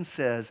 turns and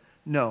says,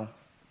 no,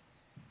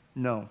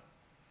 no,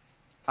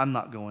 I'm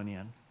not going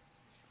in,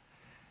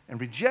 and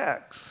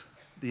rejects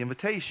the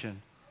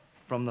invitation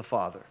from the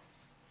father.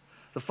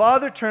 The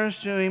father turns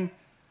to him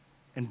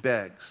and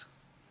begs,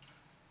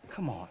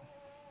 come on,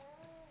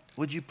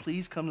 would you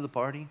please come to the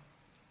party?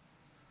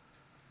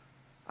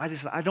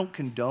 I don't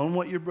condone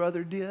what your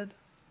brother did.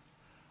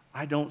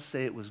 I don't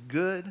say it was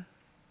good.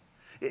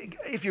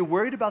 If you're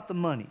worried about the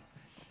money,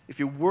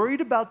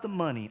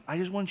 I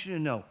just want you to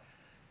know,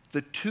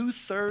 the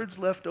 2/3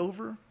 left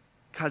over,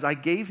 because I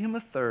gave him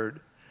 1/3,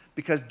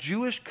 because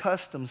Jewish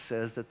custom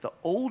says that the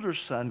older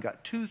son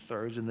got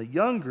 2/3 and the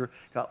younger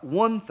got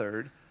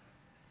 1/3.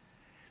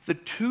 The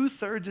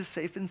 2/3 is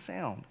safe and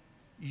sound.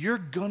 You're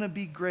going to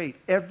be great.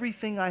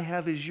 Everything I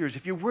have is yours.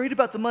 If you're worried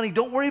about the money,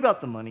 don't worry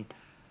about the money.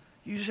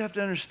 You just have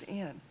to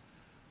understand,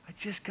 I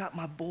just got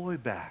my boy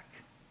back,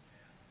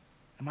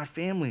 and my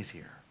family's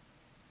here.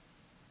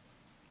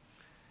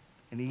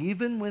 And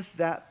even with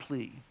that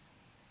plea,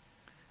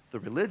 the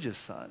religious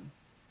son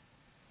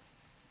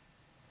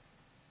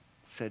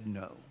said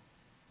no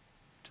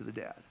to the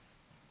dad.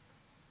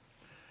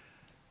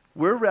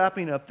 We're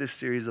wrapping up this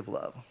series of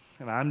love,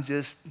 and I'm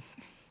just,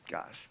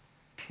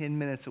 10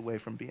 minutes away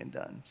from being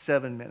done,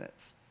 7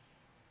 minutes.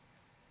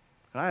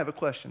 And I have a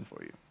question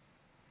for you.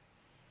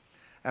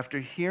 After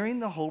hearing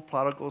the whole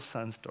Prodigal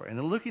Son story and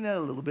then looking at it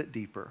a little bit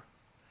deeper,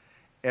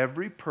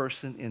 every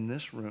person in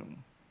this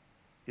room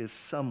is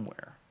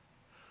somewhere.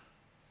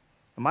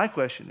 And my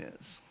question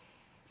is,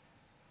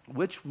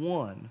 which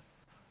one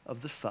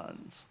of the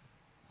sons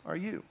are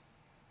you?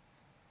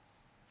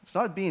 It's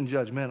not being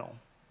judgmental,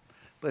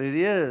 but it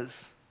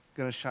is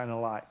going to shine a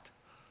light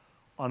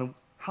on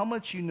how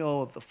much you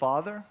know of the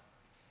Father,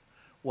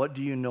 what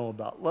do you know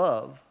about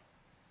love,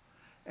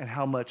 and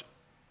how much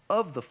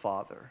of the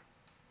Father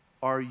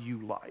are you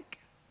like?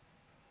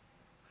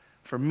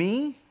 For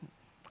me,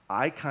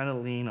 I kind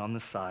of lean on the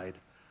side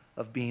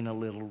of being a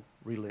little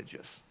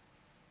religious.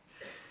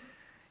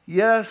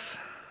 Yes,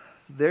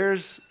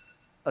 there's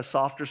a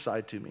softer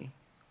side to me,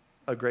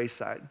 a gray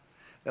side.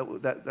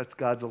 That's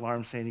God's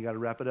alarm saying you got to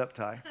wrap it up,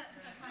 Ty.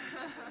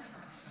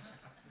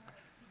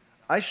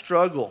 I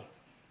struggle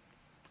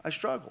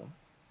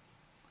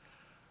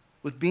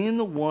with being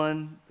the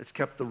one that's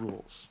kept the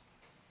rules,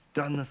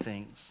 done the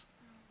things,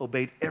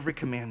 obeyed every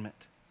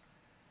commandment.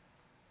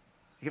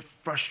 I get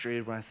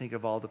frustrated when I think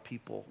of all the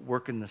people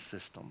working the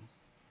system,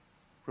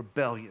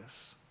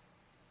 rebellious.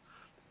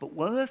 But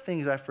one of the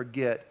things I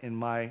forget in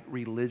my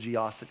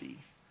religiosity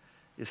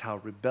is how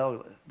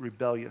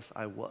rebellious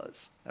I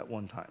was at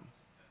one time.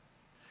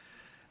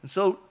 And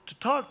so to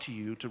talk to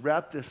you, to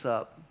wrap this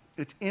up,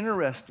 it's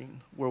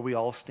interesting where we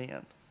all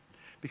stand.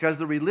 Because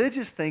the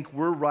religious think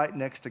we're right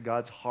next to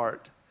God's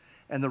heart,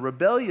 and the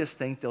rebellious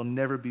think they'll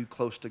never be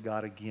close to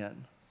God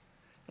again.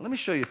 And let me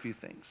show you a few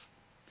things.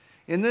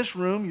 In this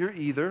room, you're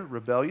either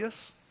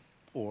rebellious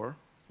or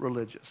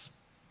religious.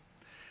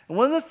 And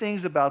one of the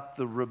things about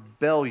the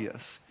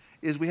rebellious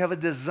is we have a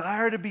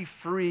desire to be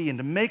free and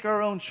to make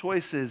our own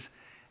choices.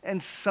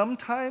 And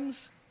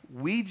sometimes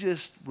we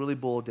just really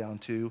boil down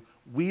to,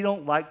 we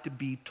don't like to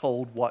be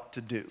told what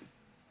to do.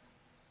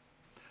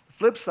 The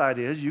flip side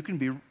is you can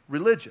be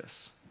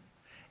religious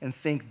and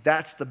think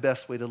that's the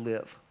best way to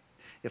live.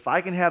 If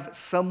I can have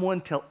someone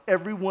tell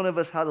every one of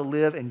us how to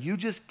live and you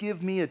just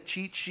give me a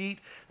cheat sheet,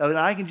 then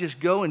I can just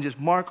go and just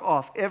mark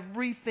off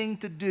everything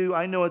to do.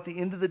 I know at the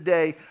end of the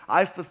day,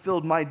 I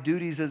fulfilled my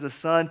duties as a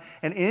son,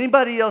 and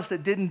anybody else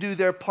that didn't do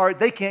their part,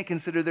 they can't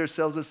consider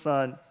themselves a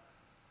son.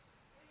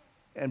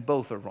 And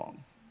both are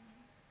wrong.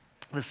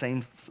 The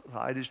same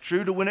side is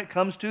true to when it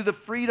comes to the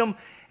freedom,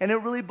 and it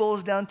really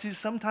boils down to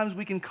sometimes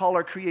we can call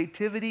our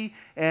creativity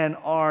and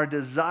our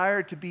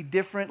desire to be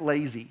different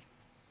lazy.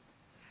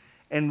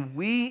 And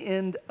we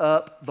end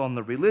up on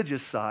the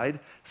religious side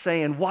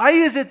saying, why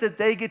is it that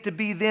they get to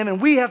be them and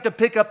we have to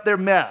pick up their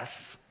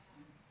mess?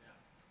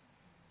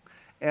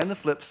 And the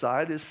flip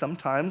side is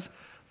sometimes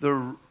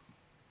the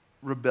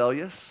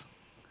rebellious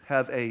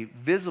have a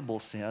visible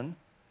sin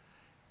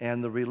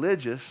and the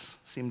religious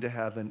seem to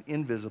have an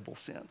invisible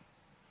sin.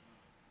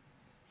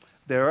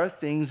 There are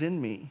things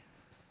in me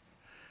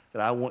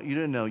that I want you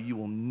to know you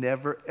will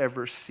never,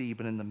 ever see,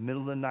 but in the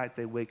middle of the night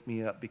they wake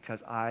me up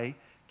because I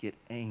get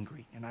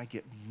angry and I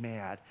get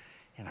mad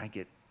and I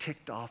get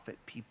ticked off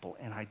at people,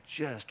 and I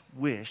just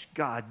wish,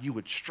 God, you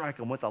would strike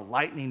them with a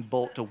lightning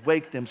bolt to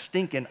wake them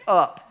stinking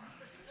up.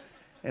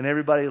 And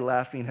everybody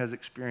laughing has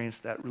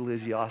experienced that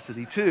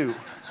religiosity too.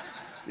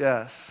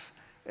 Yes.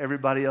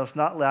 Everybody else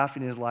not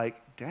laughing is like,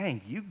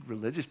 dang, you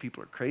religious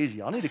people are crazy.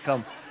 Y'all need to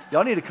come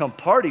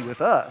party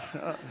with us.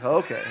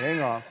 Okay,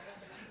 hang on.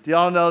 Do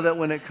y'all know that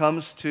when it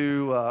comes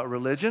to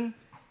religion,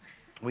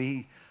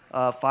 we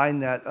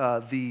find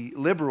that the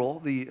liberal,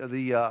 the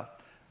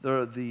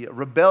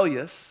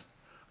rebellious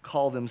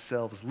call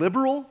themselves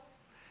liberal,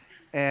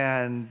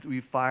 and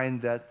we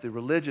find that the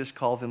religious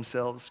call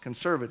themselves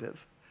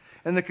conservative.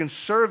 And the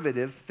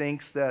conservative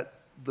thinks that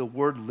the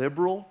word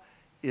liberal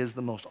is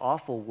the most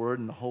awful word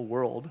in the whole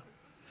world.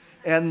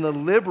 And the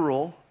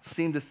liberal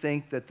seem to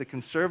think that the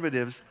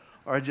conservatives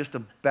are just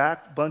a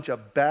bunch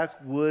of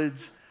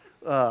backwoods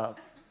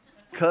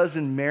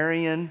cousin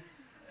Marion,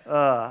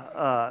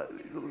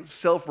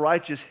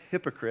 self-righteous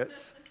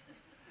hypocrites.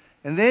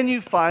 And then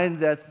you find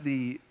that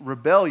the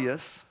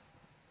rebellious,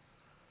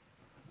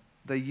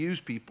 they use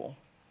people,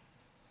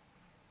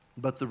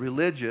 but the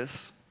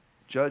religious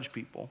judge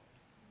people.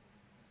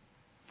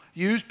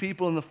 Use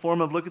people in the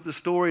form of, look at the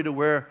story to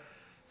where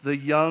the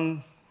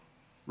young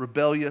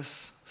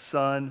rebellious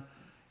son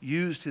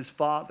used his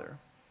father.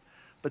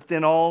 But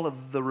then all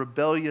of the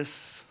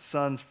rebellious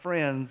son's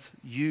friends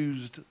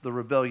used the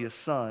rebellious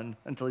son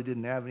until he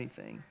didn't have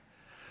anything.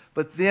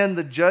 But then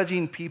the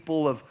judging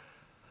people of,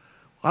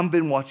 I've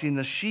been watching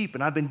the sheep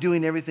and I've been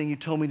doing everything you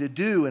told me to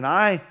do, and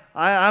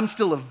I'm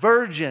still a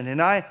virgin,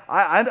 and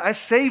I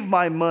save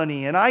my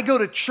money, and I go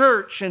to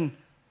church, and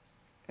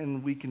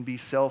we can be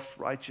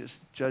self-righteous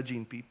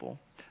judging people.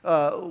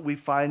 We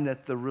find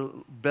that the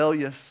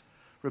rebellious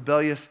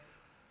tend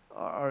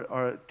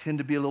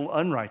to be a little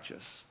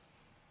unrighteous,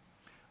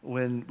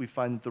 when we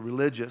find that the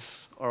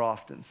religious are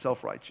often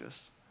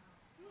self-righteous.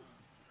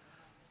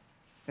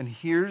 And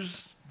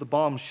here's the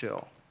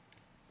bombshell.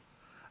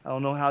 I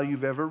don't know how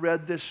you've ever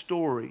read this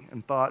story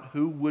and thought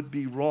who would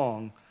be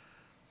wrong,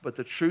 but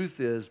the truth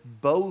is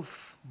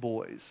both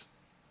boys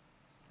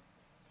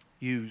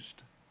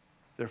used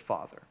their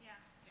father. Yeah.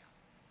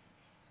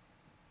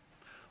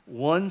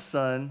 One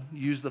son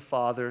used the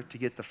father to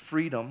get the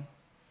freedom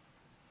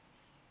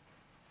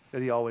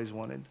that he always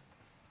wanted,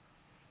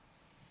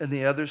 and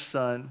the other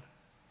son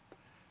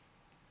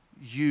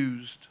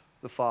used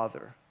the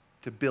father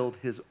to build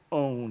his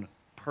own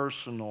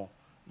personal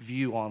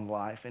view on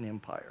life and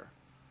empire.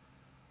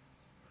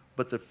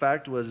 But the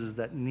fact was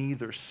that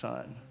neither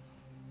son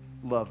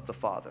loved the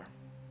father.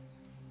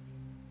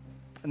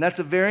 And that's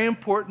a very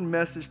important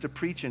message to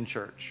preach in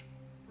church,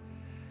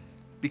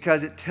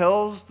 because it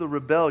tells the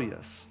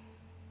rebellious,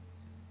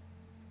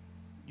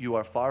 you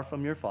are far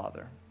from your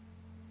father,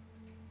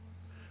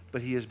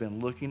 but he has been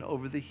looking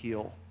over the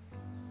hill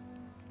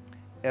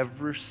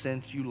ever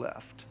since you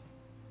left.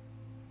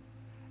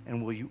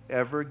 And will you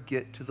ever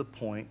get to the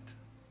point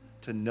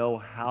to know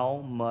how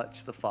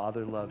much the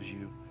Father loves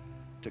you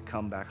to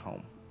come back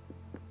home?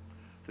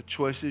 The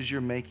choices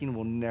you're making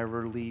will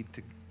never lead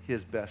to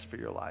his best for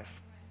your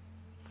life.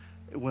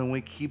 When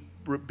we keep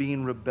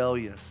being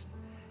rebellious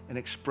and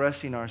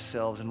expressing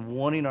ourselves and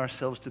wanting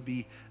ourselves to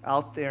be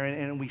out there,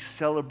 and we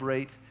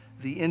celebrate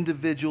the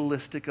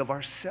individualistic of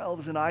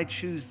ourselves, and I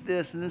choose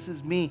this and this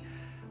is me,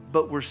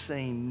 but we're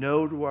saying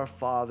no to our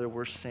Father.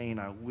 We're saying,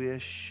 I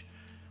wish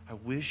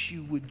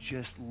you would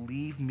just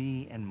leave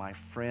me and my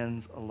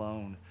friends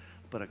alone.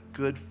 But a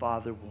good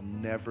Father will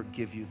never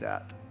give you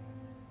that.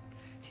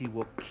 He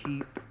will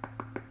keep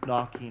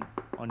knocking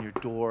on your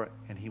door,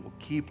 and he will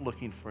keep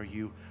looking for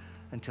you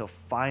until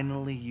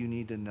finally you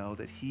need to know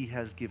that he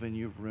has given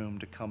you room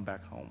to come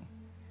back home.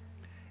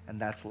 And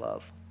that's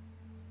love.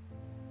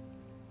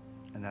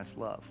 And that's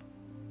love.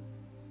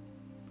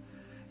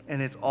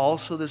 And it's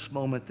also this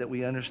moment that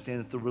we understand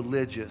that the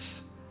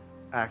religious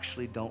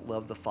actually don't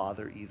love the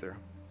Father either,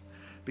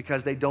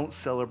 because they don't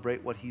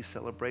celebrate what he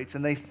celebrates.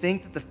 And they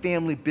think that the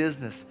family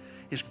business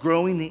is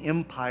growing the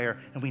empire,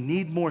 and we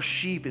need more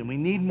sheep, and we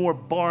need more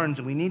barns,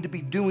 and we need to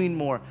be doing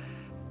more.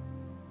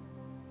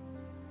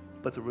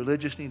 But the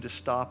religious need to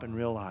stop and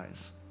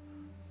realize,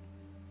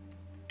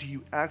 do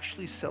you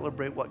actually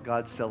celebrate what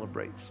God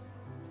celebrates?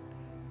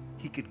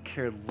 He could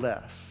care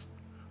less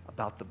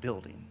about the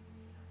building.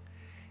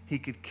 He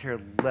could care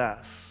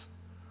less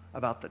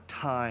about the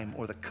time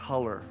or the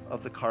color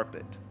of the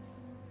carpet.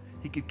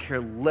 He could care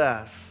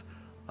less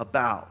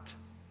about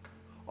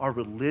our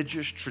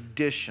religious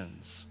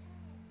traditions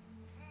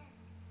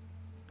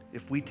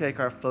if we take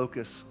our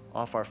focus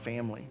off our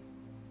family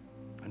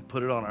and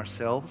put it on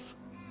ourselves,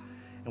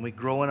 and we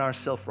grow in our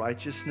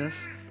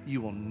self-righteousness.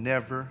 You will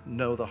never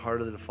know the heart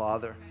of the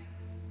Father.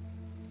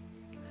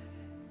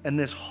 And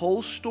this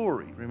whole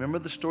story, remember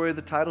the story of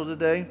the title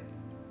today?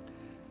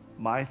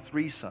 My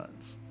Three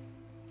Sons.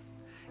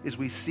 Is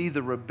we see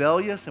the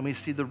rebellious and we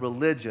see the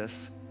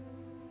religious,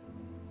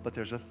 but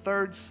there's a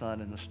third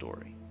son in the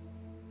story.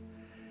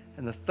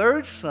 And the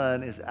third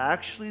son is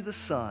actually the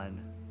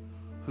son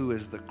who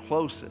is the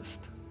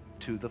closest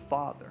to the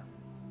Father.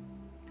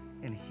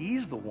 And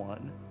he's the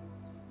one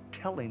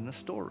telling the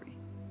story.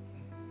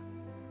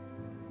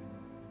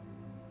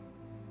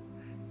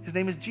 His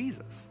name is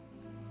Jesus.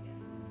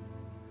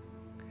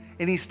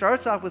 And he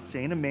starts off with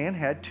saying a man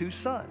had two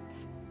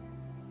sons.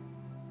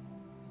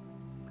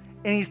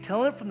 And he's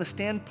telling it from the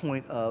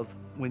standpoint of,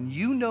 when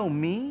you know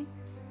me,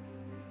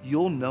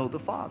 you'll know the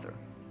Father.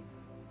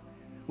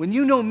 When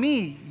you know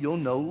me, you'll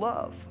know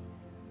love.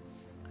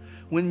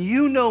 When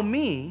you know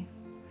me,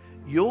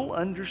 you'll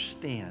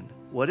understand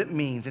what it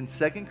means. In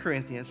 2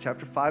 Corinthians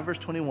chapter 5, verse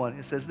 21,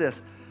 it says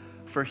this,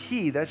 for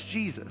he, that's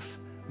Jesus,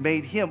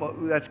 made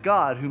him, that's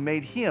God who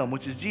made him,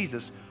 which is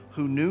Jesus,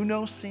 who knew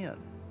no sin,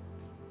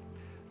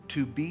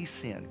 to be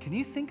sin. Can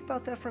you think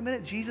about that for a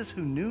minute? Jesus,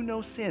 who knew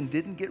no sin,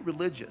 didn't get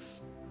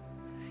religious.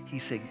 He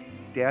said,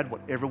 Dad,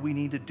 whatever we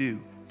need to do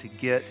to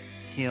get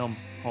him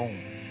home.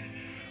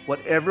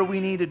 Whatever we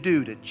need to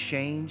do to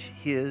change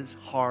his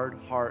hard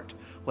heart.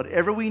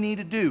 Whatever we need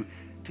to do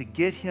to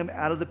get him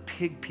out of the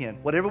pig pen.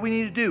 Whatever we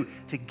need to do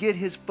to get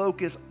his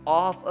focus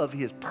off of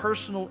his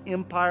personal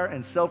empire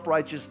and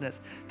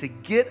self-righteousness. To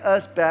get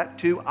us back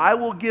to, I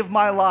will give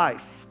my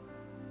life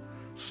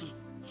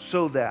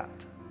so that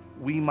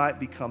we might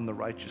become the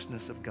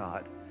righteousness of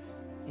God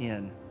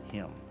in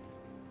him.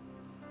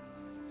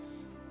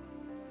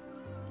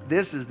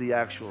 This is the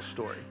actual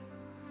story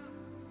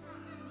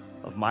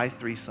of my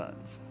 3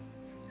 sons.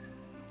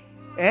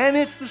 And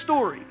it's the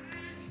story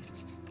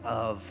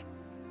of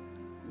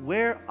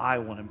where I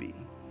want to be.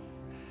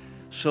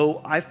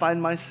 So I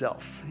find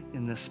myself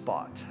in this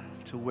spot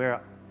to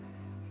where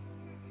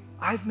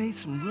I've made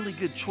some really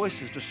good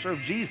choices to serve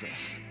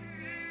Jesus.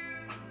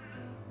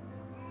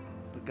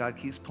 But God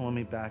keeps pulling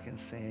me back and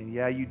saying,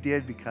 yeah, you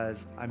did,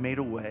 because I made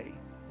a way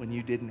when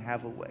you didn't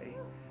have a way.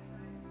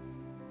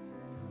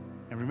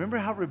 And remember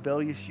how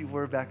rebellious you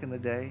were back in the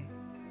day?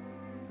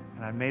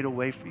 And I made a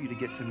way for you to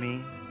get to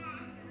me.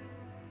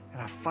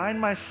 And I find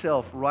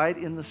myself right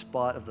in the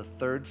spot of the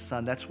 3rd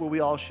son. That's where we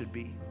all should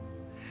be.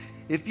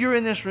 If you're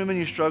in this room and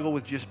you struggle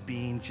with just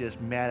being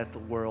just mad at the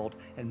world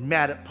and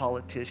mad at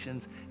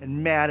politicians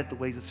and mad at the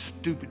ways that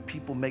stupid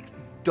people make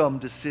dumb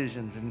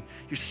decisions, and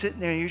you're sitting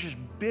there and you're just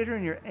bitter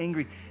and you're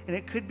angry, and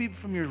it could be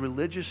from your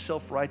religious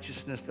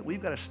self-righteousness, that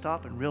we've got to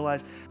stop and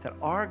realize that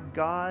our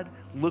God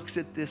looks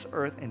at this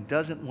earth and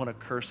doesn't want to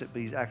curse it,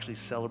 but he's actually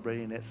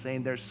celebrating it,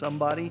 saying there's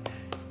somebody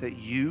that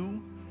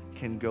you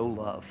can go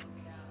love.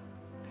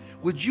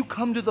 Would you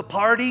come to the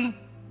party?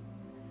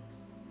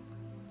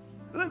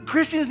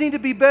 Christians need to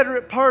be better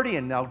at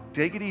partying. Now,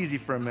 take it easy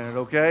for a minute,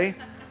 okay?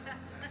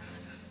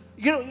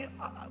 You know,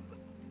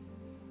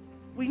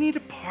 we need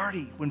to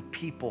party when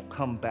people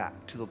come back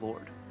to the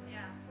Lord. Yeah.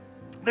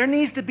 There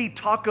needs to be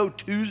Taco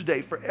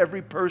Tuesday for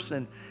every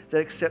person that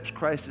accepts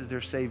Christ as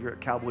their Savior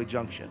at Cowboy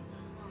Junction.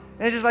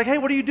 And it's just like, hey,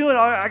 what are you doing?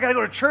 I got to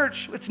go to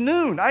church. It's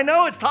noon. I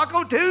know, it's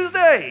Taco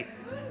Tuesday.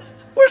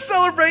 We're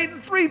celebrating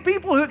 3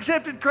 people who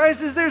accepted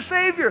Christ as their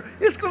Savior.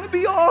 It's going to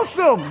be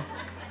awesome.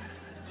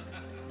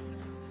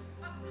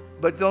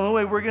 But the only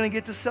way we're going to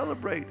get to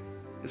celebrate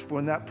is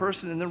for that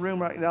person in the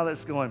room right now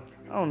that's going,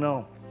 I don't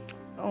know.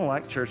 I don't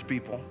like church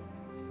people.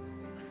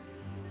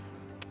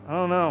 I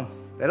don't know.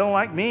 They don't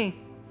like me.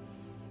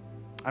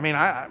 I mean,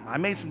 I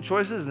made some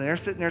choices, and they're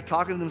sitting there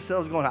talking to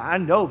themselves going, I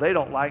know they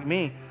don't like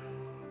me.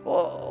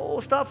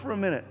 Well, stop for a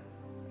minute.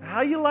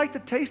 How you like the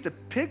taste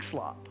of pig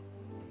slop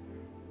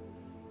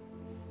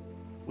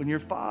when your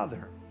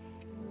Father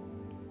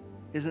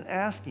isn't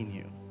asking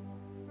you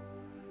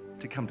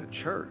to come to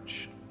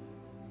church?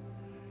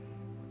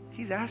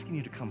 He's asking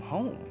you to come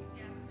home.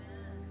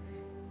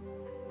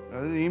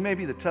 You may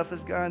be the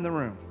toughest guy in the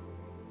room.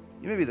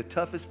 You may be the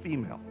toughest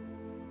female.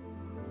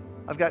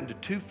 I've gotten into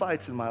 2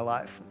 fights in my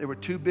life. There were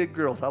 2 big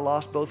girls. I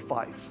lost both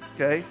fights,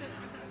 okay?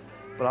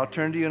 But I'll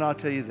turn to you and I'll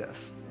tell you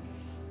this.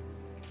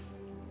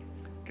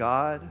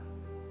 God,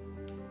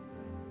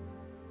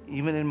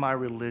 even in my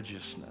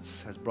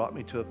religiousness, has brought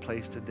me to a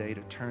place today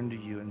to turn to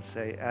you and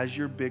say, as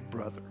your big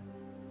brother,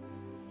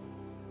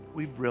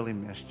 we've really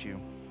missed you.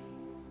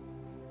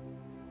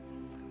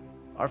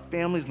 Our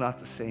family's not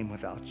the same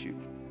without you.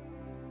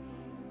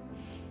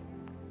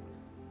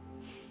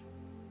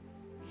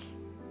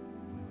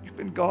 You've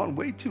been gone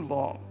way too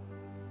long.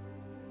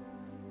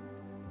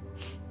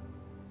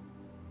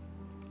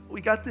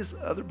 We got this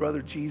other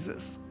brother,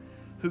 Jesus,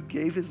 who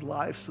gave his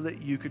life so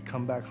that you could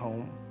come back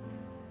home.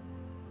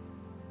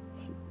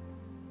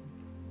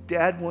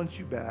 Dad wants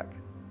you back.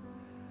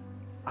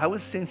 I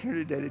was sent here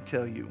today to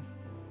tell you,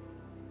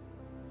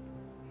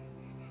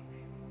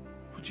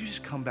 would you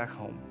just come back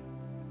home?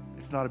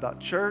 It's not about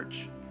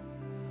church.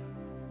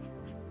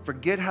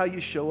 Forget how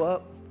you show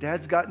up.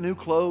 Dad's got new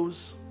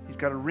clothes. He's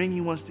got a ring he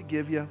wants to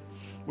give you.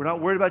 We're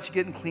not worried about you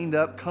getting cleaned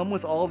up. Come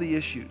with all the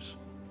issues.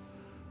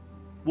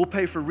 We'll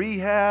pay for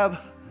rehab,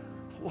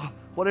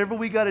 whatever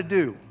we got to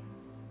do.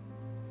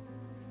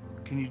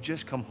 Can you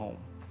just come home?